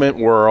investment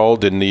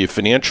world, in the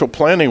financial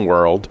planning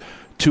world,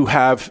 to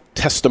have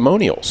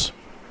testimonials.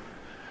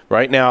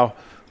 Right now,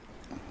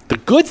 the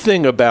good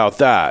thing about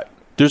that,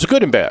 there's a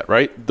good and bad,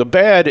 right? The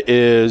bad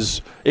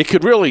is it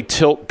could really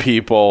tilt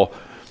people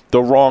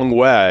the wrong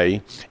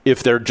way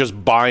if they're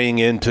just buying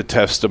into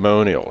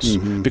testimonials.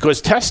 Mm-hmm. Because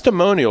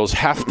testimonials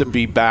have to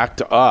be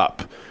backed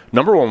up,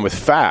 number one, with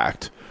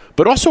fact,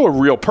 but also a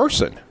real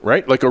person,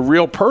 right? Like a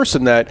real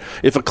person that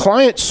if a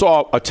client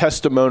saw a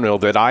testimonial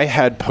that I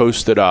had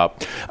posted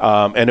up,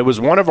 and it was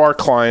one of our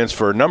clients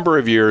for a number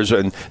of years,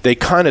 and they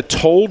kind of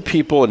told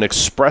people and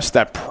expressed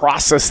that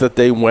process that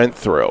they went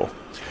through,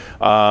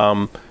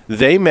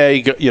 they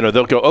may,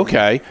 they'll go,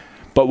 okay.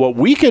 But what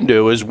we can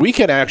do is we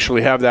can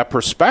actually have that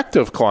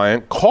prospective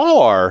client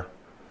call our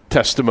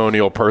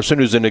testimonial person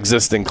who's an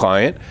existing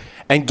client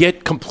and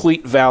get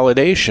complete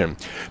validation.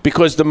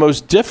 Because the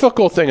most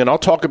difficult thing, and I'll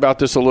talk about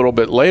this a little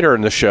bit later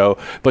in the show,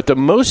 but the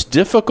most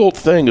difficult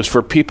thing is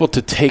for people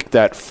to take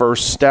that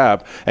first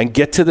step and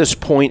get to this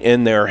point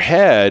in their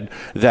head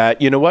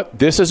that, you know what,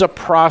 this is a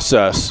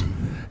process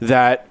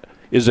that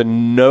is a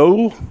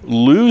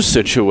no-lose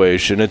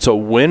situation. It's a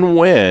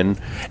win-win.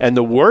 And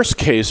the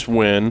worst-case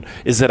win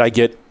is that I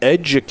get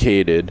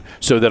educated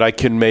so that I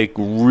can make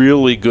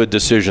really good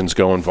decisions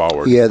going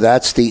forward. Yeah,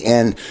 that's the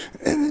end.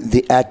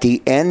 At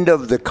the end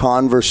of the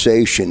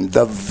conversation,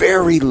 the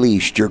very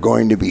least, you're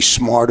going to be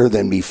smarter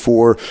than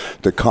before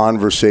the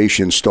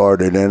conversation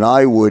started. And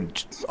I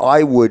would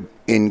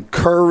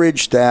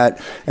encourage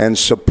that and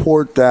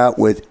support that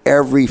with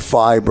every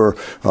fiber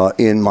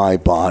in my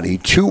body.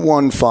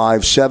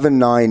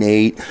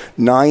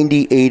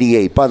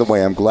 215-798-9088. By the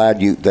way, I'm glad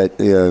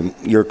that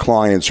your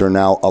clients are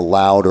now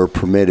allowed or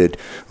permitted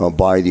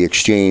by the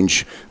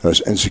Exchange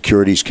and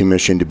Securities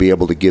Commission to be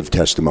able to give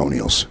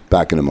testimonials.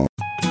 Back in a moment.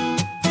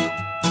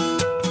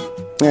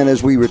 And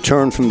as we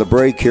return from the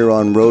break here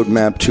on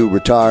Roadmap to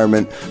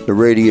Retirement, the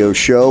radio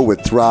show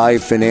with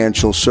Thrive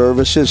Financial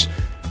Services,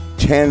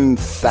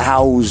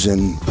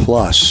 10,000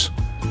 plus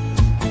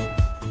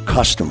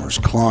customers,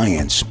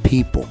 clients,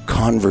 people,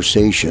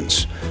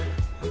 conversations.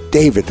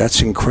 David,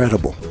 that's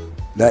incredible.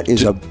 That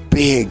is a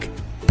big,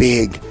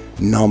 big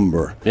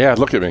number. Yeah,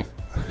 look at me.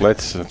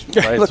 Let's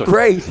look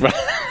great.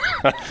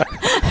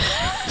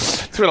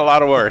 It's been a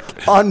lot of work.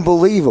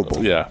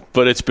 Unbelievable. Yeah,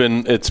 but it's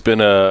been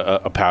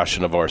a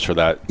passion of ours for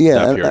that.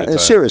 Yeah, that period of time.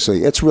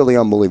 Seriously, it's really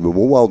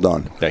unbelievable. Well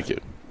done. Thank you.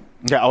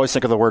 Yeah, I always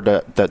think of the word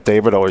that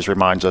David always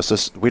reminds us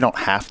is we don't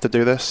have to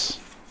do this.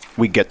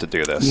 We get to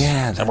do this.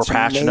 Yeah, that's and we're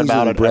passionate amazing,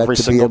 about it Brett, every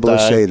to single be able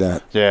day. to say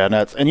that.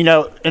 Yeah, and you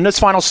know, in this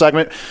final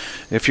segment,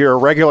 if you're a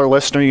regular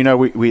listener, you know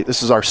we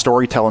this is our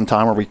storytelling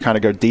time where we kind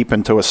of go deep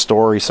into a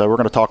story. So we're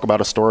going to talk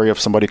about a story of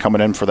somebody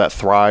coming in for that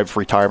Thrive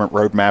Retirement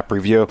Roadmap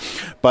review.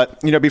 But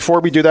you know, before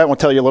we do that, we'll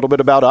tell you a little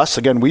bit about us.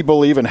 Again, we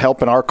believe in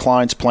helping our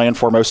clients plan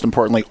for, most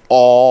importantly,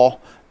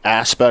 all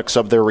aspects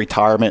of their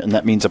retirement, and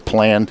that means a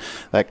plan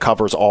that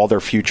covers all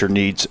their future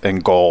needs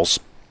and goals.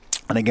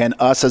 And again,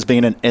 us as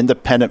being an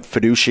independent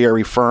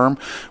fiduciary firm,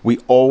 we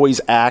always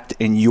act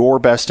in your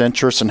best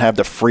interest and have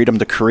the freedom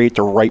to create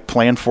the right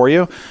plan for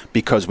you,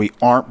 because we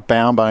aren't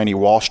bound by any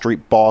Wall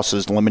Street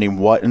bosses limiting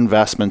what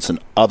investments and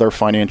other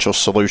financial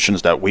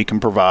solutions that we can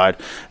provide.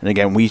 And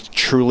again, we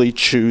truly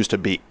choose to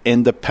be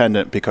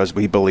independent because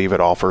we believe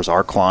it offers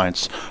our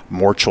clients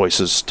more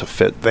choices to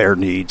fit their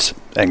needs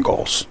and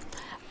goals.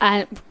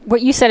 And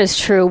what you said is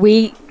true.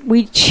 We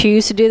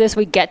choose to do this.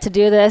 We get to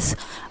do this.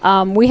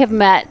 We have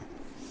met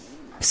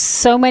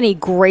so many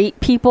great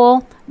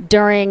people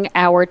during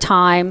our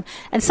time,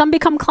 and some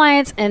become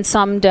clients and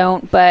some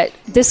don't. But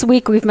this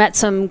week we've met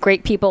some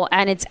great people,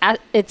 and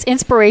it's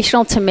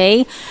inspirational to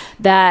me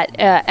that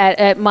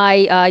at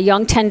my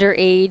young tender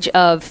age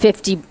of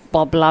 50,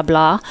 blah blah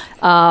blah,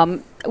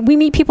 we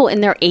meet people in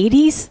their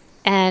 80s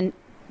and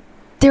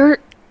they're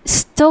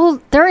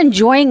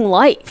enjoying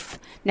life.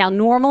 Now,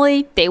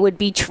 normally they would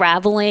be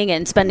traveling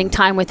and spending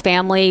time with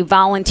family,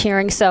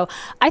 volunteering. So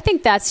I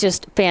think that's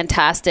just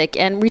fantastic.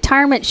 And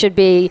retirement should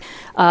be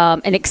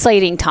an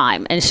exciting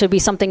time, and it should be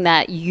something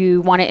that you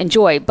want to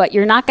enjoy. But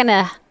you're not going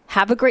to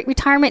have a great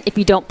retirement if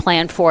you don't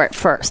plan for it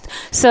first.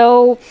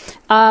 So,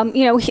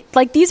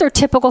 like these are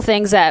typical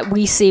things that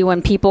we see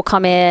when people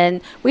come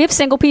in. We have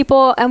single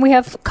people and we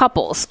have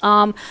couples.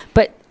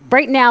 But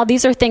right now,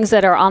 these are things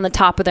that are on the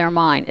top of their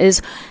mind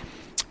is,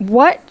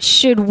 what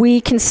should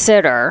we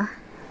consider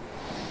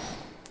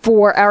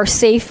for our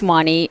safe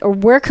money, or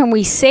where can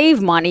we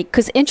save money?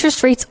 Because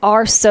interest rates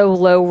are so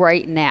low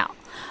right now.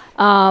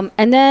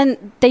 And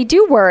then they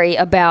do worry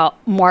about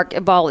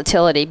market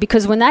volatility,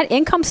 because when that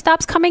income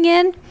stops coming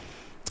in,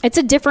 it's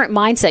a different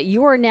mindset.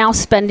 You are now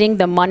spending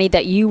the money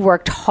that you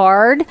worked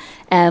hard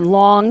and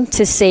long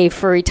to save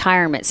for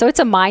retirement. So it's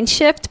a mind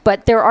shift,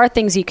 but there are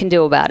things you can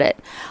do about it.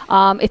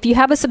 If you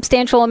have a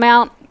substantial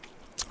amount,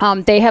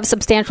 they have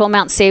substantial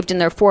amounts saved in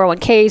their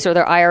 401ks or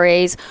their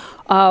IRAs.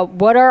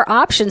 What are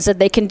options that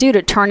they can do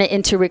to turn it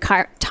into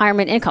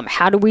retirement income?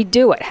 How do we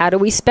do it? How do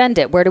we spend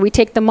it? Where do we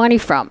take the money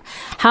from?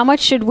 How much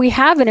should we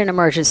have in an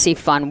emergency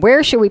fund?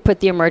 Where should we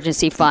put the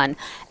emergency fund?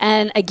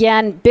 And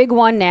again, big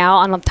one now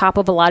on the top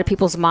of a lot of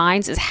people's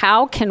minds is,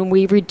 how can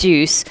we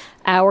reduce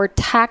our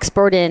tax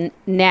burden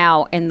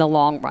now in the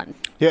long run?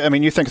 Yeah, I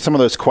mean, you think some of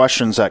those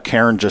questions that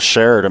Karen just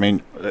shared, I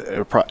mean,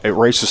 it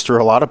races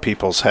through a lot of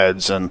people's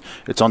heads, and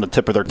it's on the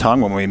tip of their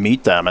tongue when we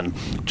meet them. And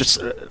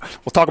just,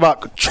 we'll talk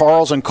about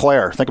Charles and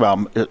Claire. Think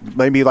about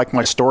maybe like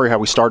my story, how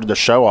we started the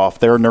show off.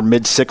 They're in their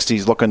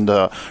mid-60s looking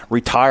to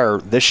retire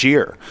this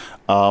year.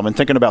 And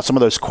thinking about some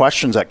of those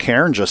questions that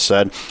Karen just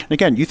said. And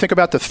again, you think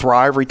about the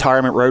Thrive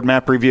Retirement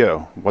Roadmap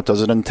Review. What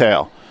does it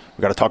entail?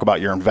 We've got to talk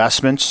about your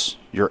investments,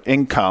 your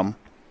income,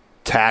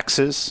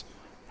 taxes,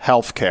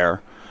 healthcare,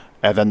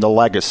 and then the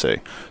legacy.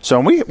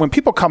 So when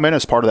people come in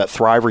as part of that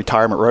Thrive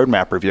Retirement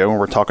Roadmap Review, and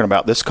we're talking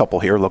about this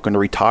couple here looking to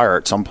retire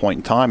at some point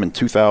in time in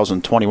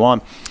 2021,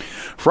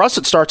 for us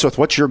it starts with,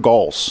 what's your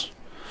goals?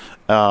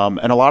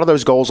 And a lot of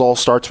those goals all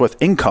starts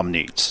with income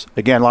needs.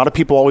 Again, a lot of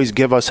people always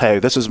give us, hey,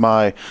 this is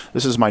my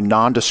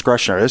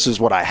non-discretionary. This is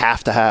what I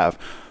have to have.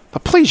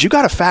 But please, you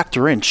got to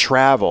factor in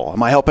travel.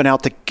 Am I helping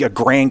out the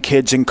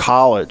grandkids in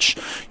college?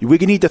 We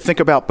need to think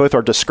about both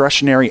our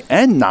discretionary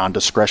and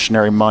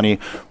non-discretionary money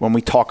when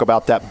we talk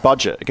about that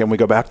budget. Again, we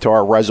go back to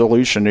our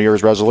resolution, New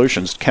Year's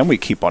resolutions. Can we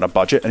keep on a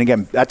budget? And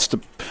again, that's the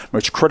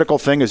most critical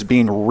thing, is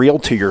being real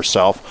to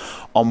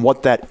yourself on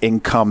what that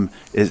income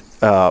is,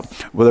 what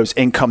those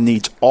income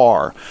needs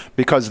are.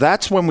 Because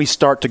that's when we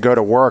start to go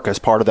to work as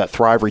part of that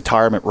Thrive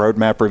Retirement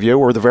Roadmap Review,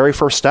 where the very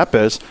first step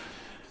is,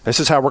 this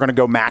is how we're going to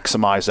go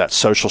maximize that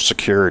Social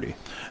Security.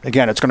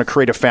 Again, it's going to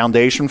create a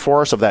foundation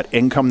for us of that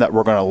income that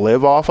we're going to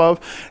live off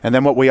of. And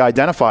then what we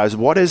identify is,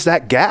 what is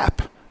that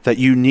gap that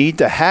you need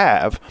to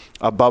have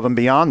above and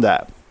beyond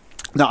that?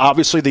 Now,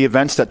 obviously, the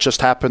events that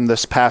just happened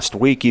this past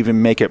week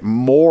even make it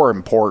more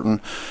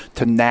important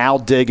to now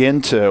dig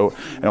into,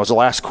 and it was the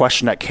last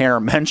question that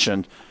Karen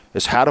mentioned,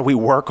 is how do we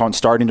work on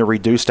starting to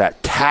reduce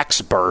that tax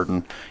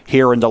burden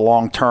here in the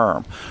long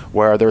term,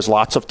 where there's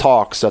lots of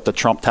talks that the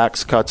Trump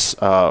Tax Cuts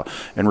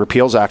and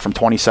Repeals Act from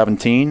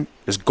 2017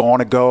 is going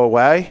to go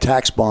away.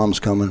 Tax bomb's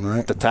coming,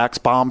 right? The tax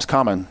bomb's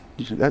coming.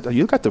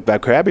 You got the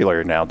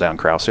vocabulary now down,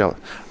 Krause.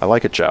 I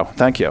like it, Joe.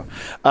 Thank you.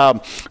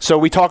 So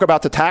we talk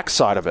about the tax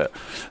side of it.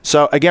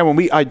 So again, when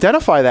we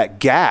identify that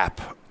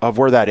gap of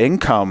where that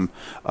income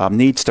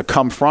needs to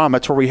come from,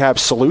 that's where we have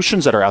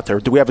solutions that are out there.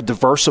 Do we have a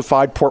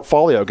diversified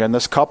portfolio? Again,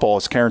 this couple,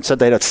 as Karen said,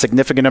 they had a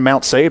significant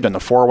amount saved in the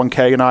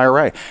 401k and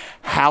IRA.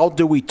 How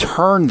do we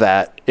turn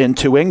that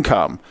into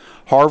income?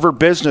 Harvard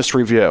Business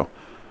Review,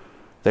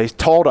 they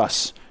told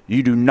us,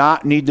 you do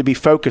not need to be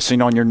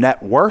focusing on your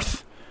net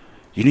worth.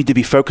 You need to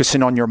be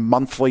focusing on your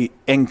monthly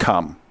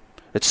income.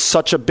 It's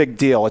such a big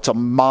deal. It's a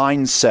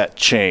mindset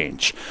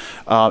change.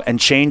 And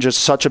change is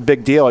such a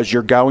big deal as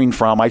you're going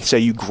from, I'd say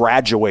you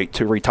graduate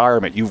to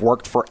retirement. You've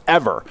worked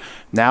forever.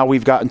 Now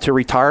we've gotten to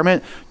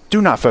retirement. Do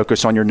not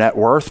focus on your net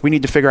worth. We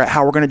need to figure out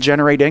how we're going to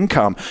generate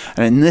income.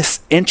 And in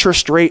this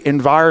interest rate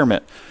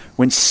environment,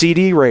 when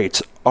CD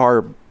rates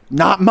are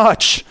not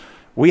much,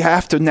 we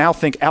have to now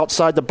think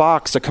outside the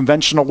box. The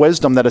conventional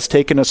wisdom that has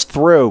taken us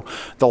through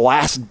the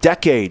last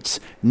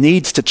decades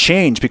needs to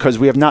change, because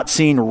we have not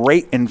seen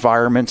rate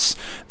environments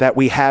that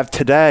we have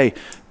today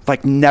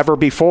like never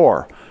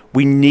before.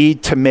 We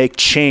need to make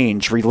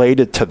change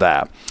related to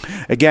that.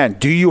 Again,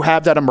 do you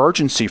have that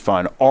emergency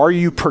fund? Are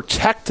you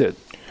protected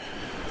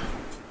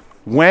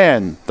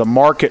when the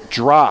market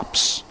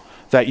drops,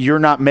 that you're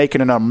not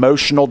making an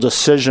emotional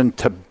decision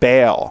to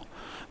bail?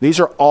 These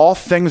are all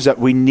things that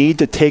we need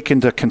to take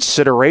into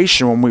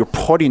consideration when we're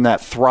putting that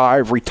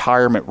Thrive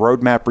Retirement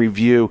Roadmap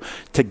Review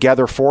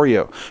together for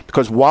you.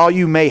 Because while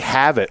you may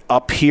have it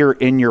up here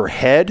in your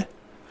head,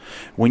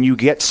 when you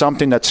get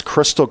something that's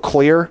crystal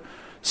clear,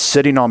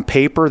 sitting on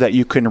paper that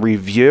you can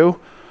review,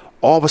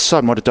 all of a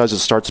sudden what it does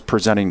is starts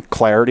presenting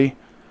clarity,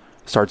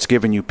 starts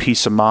giving you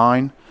peace of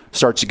mind,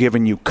 starts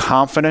giving you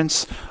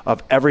confidence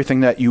of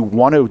everything that you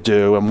want to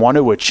do and want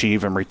to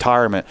achieve in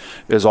retirement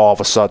is all of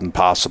a sudden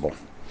possible.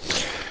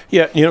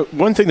 Yeah,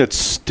 one thing that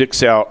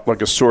sticks out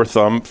like a sore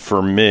thumb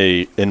for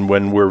me, and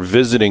when we're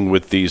visiting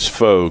with these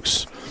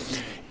folks,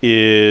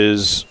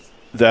 is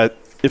that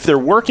if they're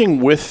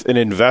working with an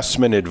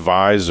investment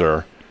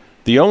advisor,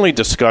 the only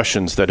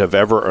discussions that have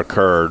ever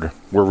occurred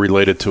were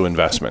related to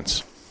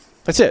investments.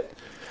 That's it.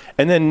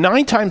 And then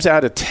 9 times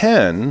out of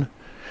 10,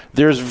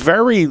 there's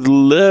very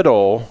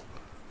little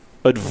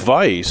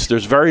advice,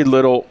 there's very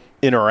little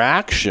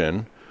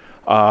interaction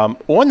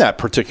on that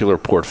particular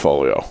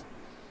portfolio.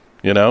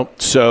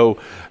 So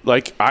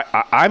like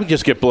I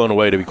just get blown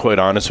away, to be quite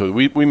honest with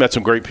you. We met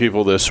some great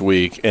people this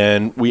week,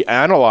 and we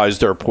analyzed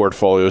their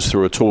portfolios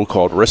through a tool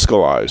called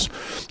Riskalyze.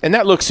 And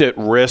that looks at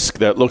risk,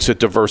 that looks at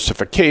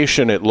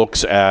diversification, it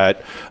looks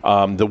at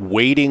the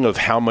weighting of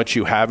how much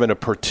you have in a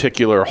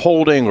particular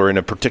holding or in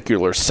a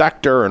particular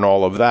sector and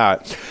all of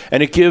that.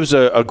 And it gives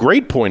a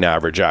grade point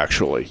average,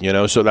 actually,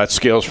 so that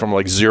scales from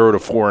like 0 to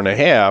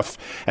 4.5.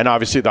 And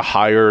obviously the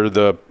higher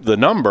the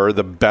number,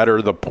 the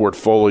better the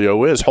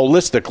portfolio is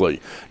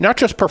holistically, not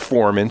just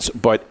performance,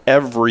 but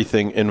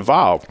everything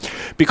involved.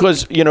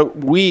 Because,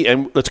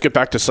 and let's get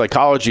back to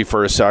psychology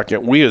for a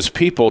second, we as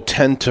people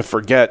tend to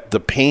forget the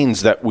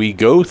pains that we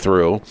go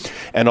through.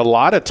 And a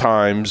lot of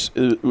times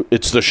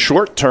it's the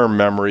short-term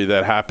memory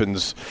that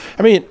happens.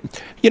 I mean,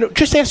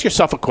 just ask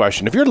yourself a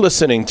question. If you're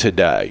listening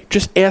today,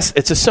 just ask,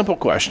 it's a simple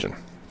question.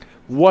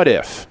 What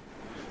if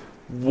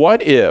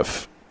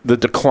the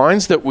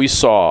declines that we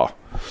saw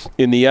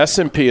in the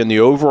S&P and the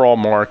overall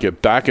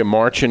market back in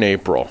March and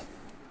April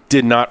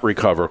did not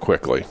recover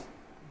quickly,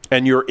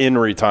 and you're in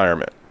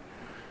retirement?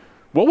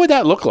 What would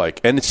that look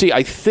like? And see,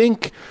 I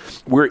think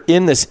we're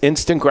in this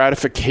instant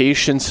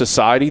gratification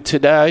society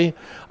today,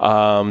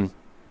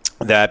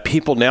 that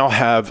people now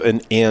have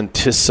an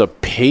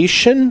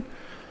anticipation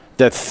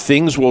that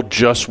things will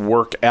just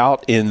work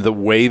out in the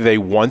way they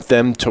want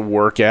them to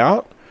work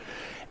out.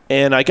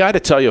 And I got to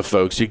tell you,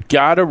 folks, you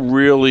got to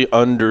really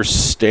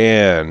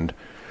understand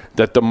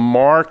that the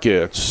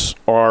markets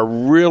are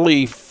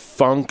really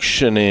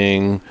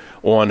functioning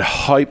on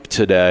hype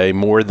today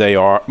more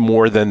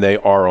than they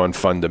are on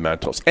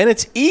fundamentals. And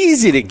it's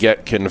easy to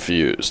get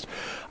confused.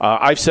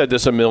 I've said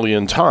this a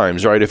million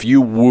times, right? If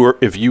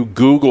you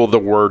Google the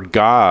word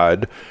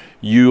God,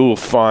 you'll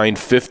find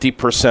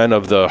 50%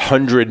 of the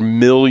 100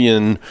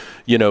 million,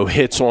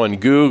 hits on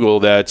Google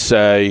that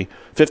say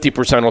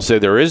 50% will say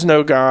there is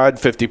no God,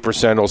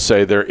 50% will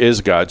say there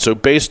is God. So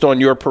based on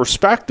your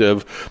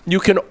perspective,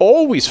 you can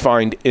always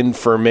find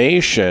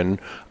information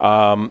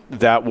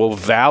that will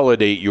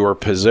validate your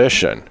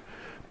position.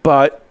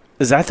 But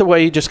is that the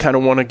way you just kind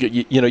of want to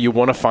get, you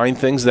want to find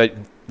things that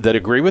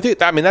agree with you?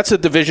 I mean, that's a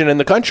division in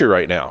the country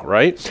right now,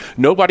 right?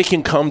 Nobody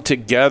can come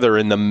together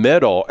in the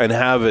middle and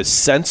have a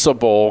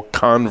sensible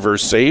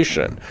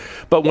conversation.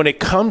 But when it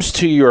comes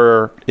to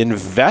your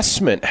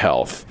investment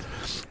health,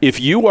 if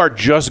you are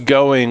just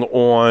going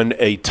on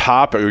a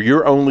topic or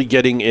you're only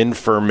getting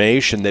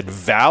information that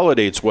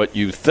validates what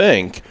you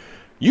think,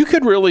 you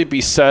could really be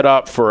set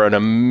up for an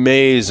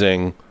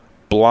amazing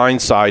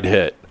blindside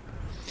hit.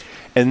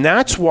 And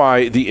that's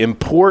why the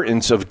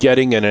importance of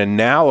getting an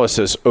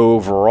analysis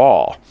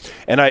overall.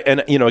 And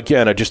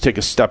again, I just take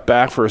a step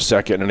back for a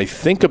second and I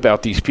think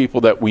about these people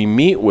that we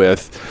meet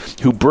with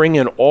who bring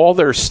in all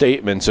their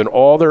statements and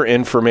all their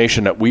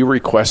information that we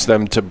request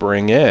them to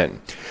bring in.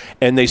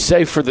 And they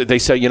say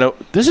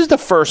this is the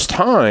first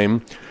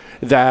time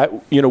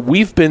that,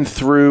 we've been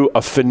through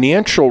a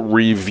financial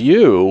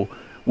review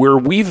where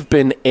we've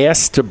been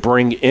asked to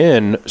bring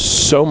in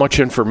so much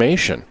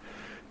information.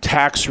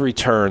 Tax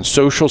returns,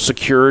 Social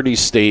Security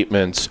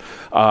statements,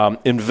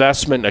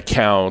 investment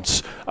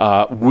accounts,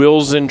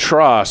 wills and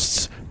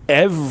trusts,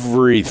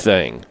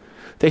 everything.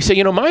 They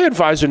say, my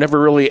advisor never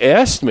really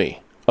asked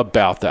me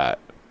about that.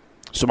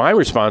 So my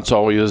response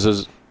always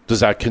is,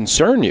 does that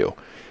concern you?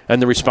 And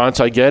the response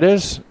I get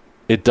is,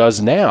 it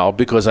does now,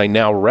 because I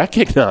now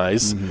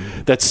recognize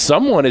that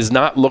someone is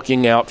not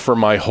looking out for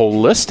my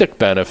holistic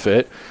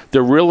benefit.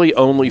 They're really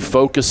only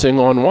focusing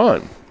on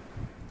one.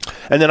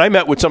 And then I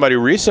met with somebody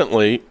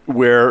recently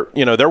where,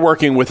 they're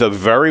working with a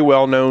very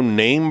well-known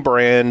name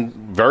brand,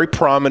 very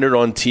prominent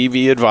on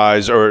TV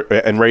advisor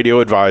and radio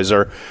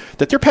advisor,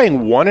 that they're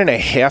paying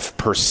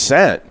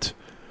 1.5%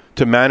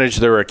 to manage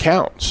their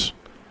accounts.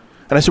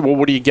 And I said, well,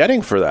 what are you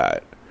getting for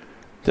that?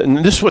 And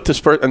this is what this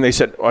person, and they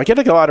said, I get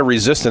a lot of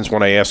resistance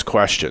when I ask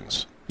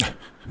questions.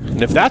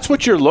 And if that's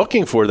what you're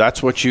looking for,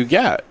 that's what you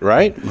get,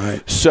 right?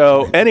 Right.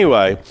 So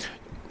anyway,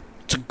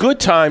 it's a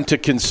good time to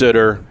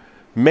consider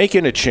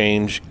making a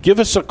change. Give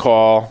us a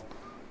call.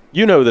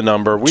 You know the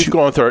number. We've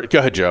gone through it. Go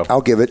ahead, Joe. I'll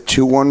give it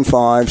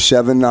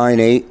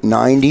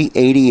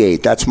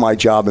 215-798-9088. That's my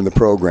job in the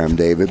program,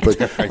 David. But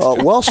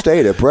well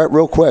stated, Brett,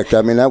 real quick.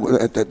 I mean,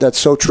 that's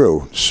so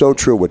true. So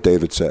true what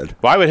David said.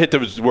 Well, I would hit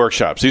those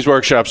workshops. These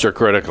workshops are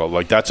critical.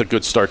 Like, that's a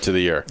good start to the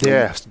year.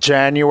 Yeah,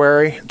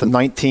 January the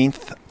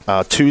 19th,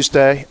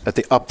 Tuesday at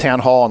the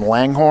Uptown Hall in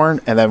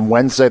Langhorne, and then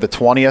Wednesday the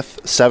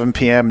 20th, 7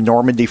 p.m.,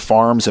 Normandy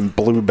Farms in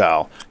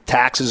Bluebell.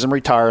 Taxes and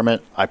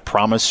retirement. I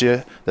promise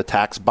you, the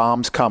tax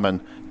bomb's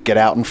coming. Get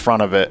out in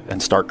front of it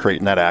and start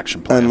creating that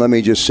action plan. And let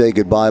me just say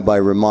goodbye by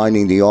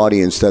reminding the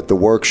audience that the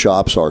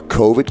workshops are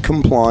COVID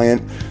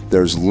compliant.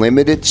 There's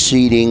limited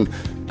seating.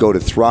 Go to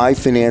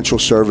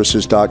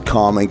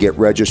thrivefinancialservices.com and get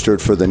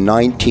registered for the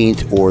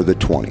 19th or the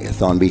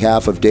 20th. On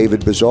behalf of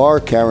David Bazaar,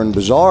 Karen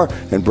Bazaar,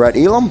 and Brett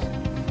Elam,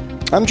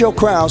 I'm Joe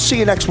Krause. See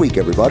you next week,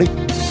 everybody.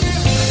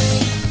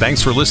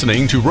 Thanks for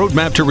listening to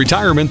Roadmap to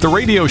Retirement, the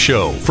radio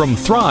show from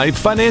Thrive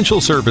Financial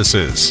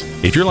Services.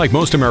 If you're like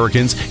most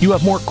Americans, you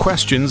have more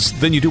questions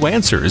than you do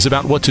answers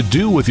about what to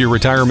do with your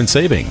retirement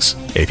savings.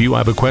 If you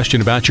have a question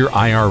about your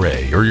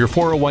IRA or your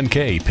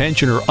 401k,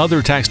 pension, or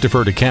other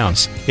tax-deferred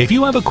accounts, if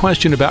you have a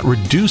question about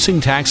reducing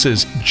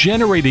taxes,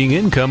 generating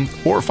income,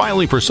 or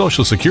filing for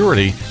Social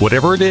Security,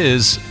 whatever it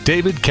is,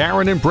 David,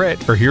 Karen, and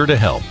Brett are here to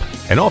help.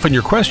 And often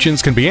your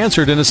questions can be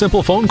answered in a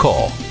simple phone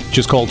call.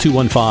 Just call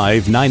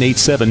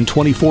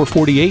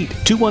 215-987-2448,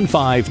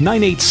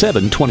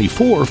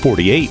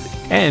 215-987-2448.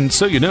 And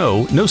so you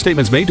know, no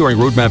statements made during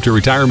Roadmap to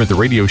Retirement, the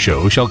radio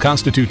show, shall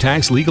constitute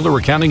tax, legal, or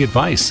accounting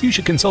advice. You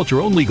should consult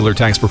your own legal or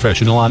tax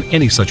professional on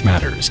any such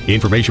matters. The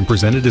information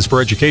presented is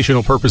for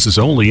educational purposes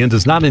only and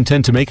does not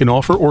intend to make an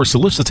offer or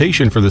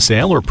solicitation for the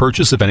sale or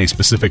purchase of any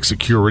specific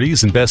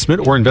securities,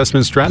 investment, or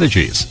investment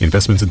strategies.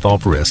 Investments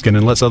involve risk and,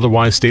 unless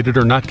otherwise stated,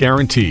 are not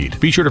guaranteed.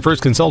 Be sure to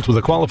first consult with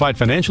a qualified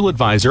financial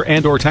advisor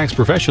and or tax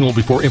professional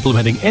before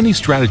implementing any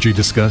strategy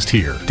discussed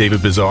here.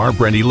 David Bazaar,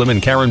 Brent Elam,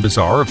 and Karen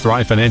Bazaar of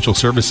Thrive Financial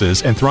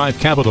Services and Thrive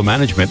Capital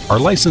Management are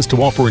licensed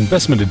to offer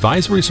investment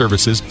advisory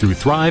services through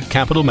Thrive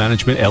Capital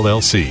Management,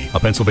 LLC, a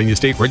Pennsylvania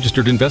state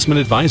registered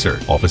investment advisor.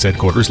 Office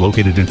headquarters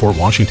located in Fort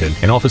Washington,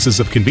 and offices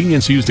of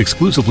convenience used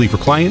exclusively for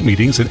client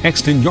meetings in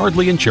Exton,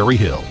 Yardley, and Cherry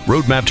Hill.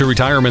 Roadmap to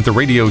Retirement, the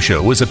radio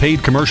show, is a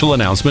paid commercial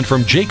announcement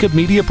from Jacob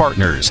Media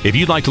Partners. If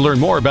you'd like to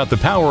learn more about the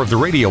power of the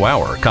radio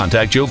hour,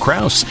 contact Joe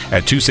Krause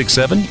at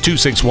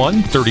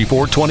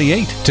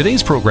 267-261-3428.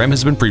 Today's program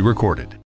has been pre-recorded.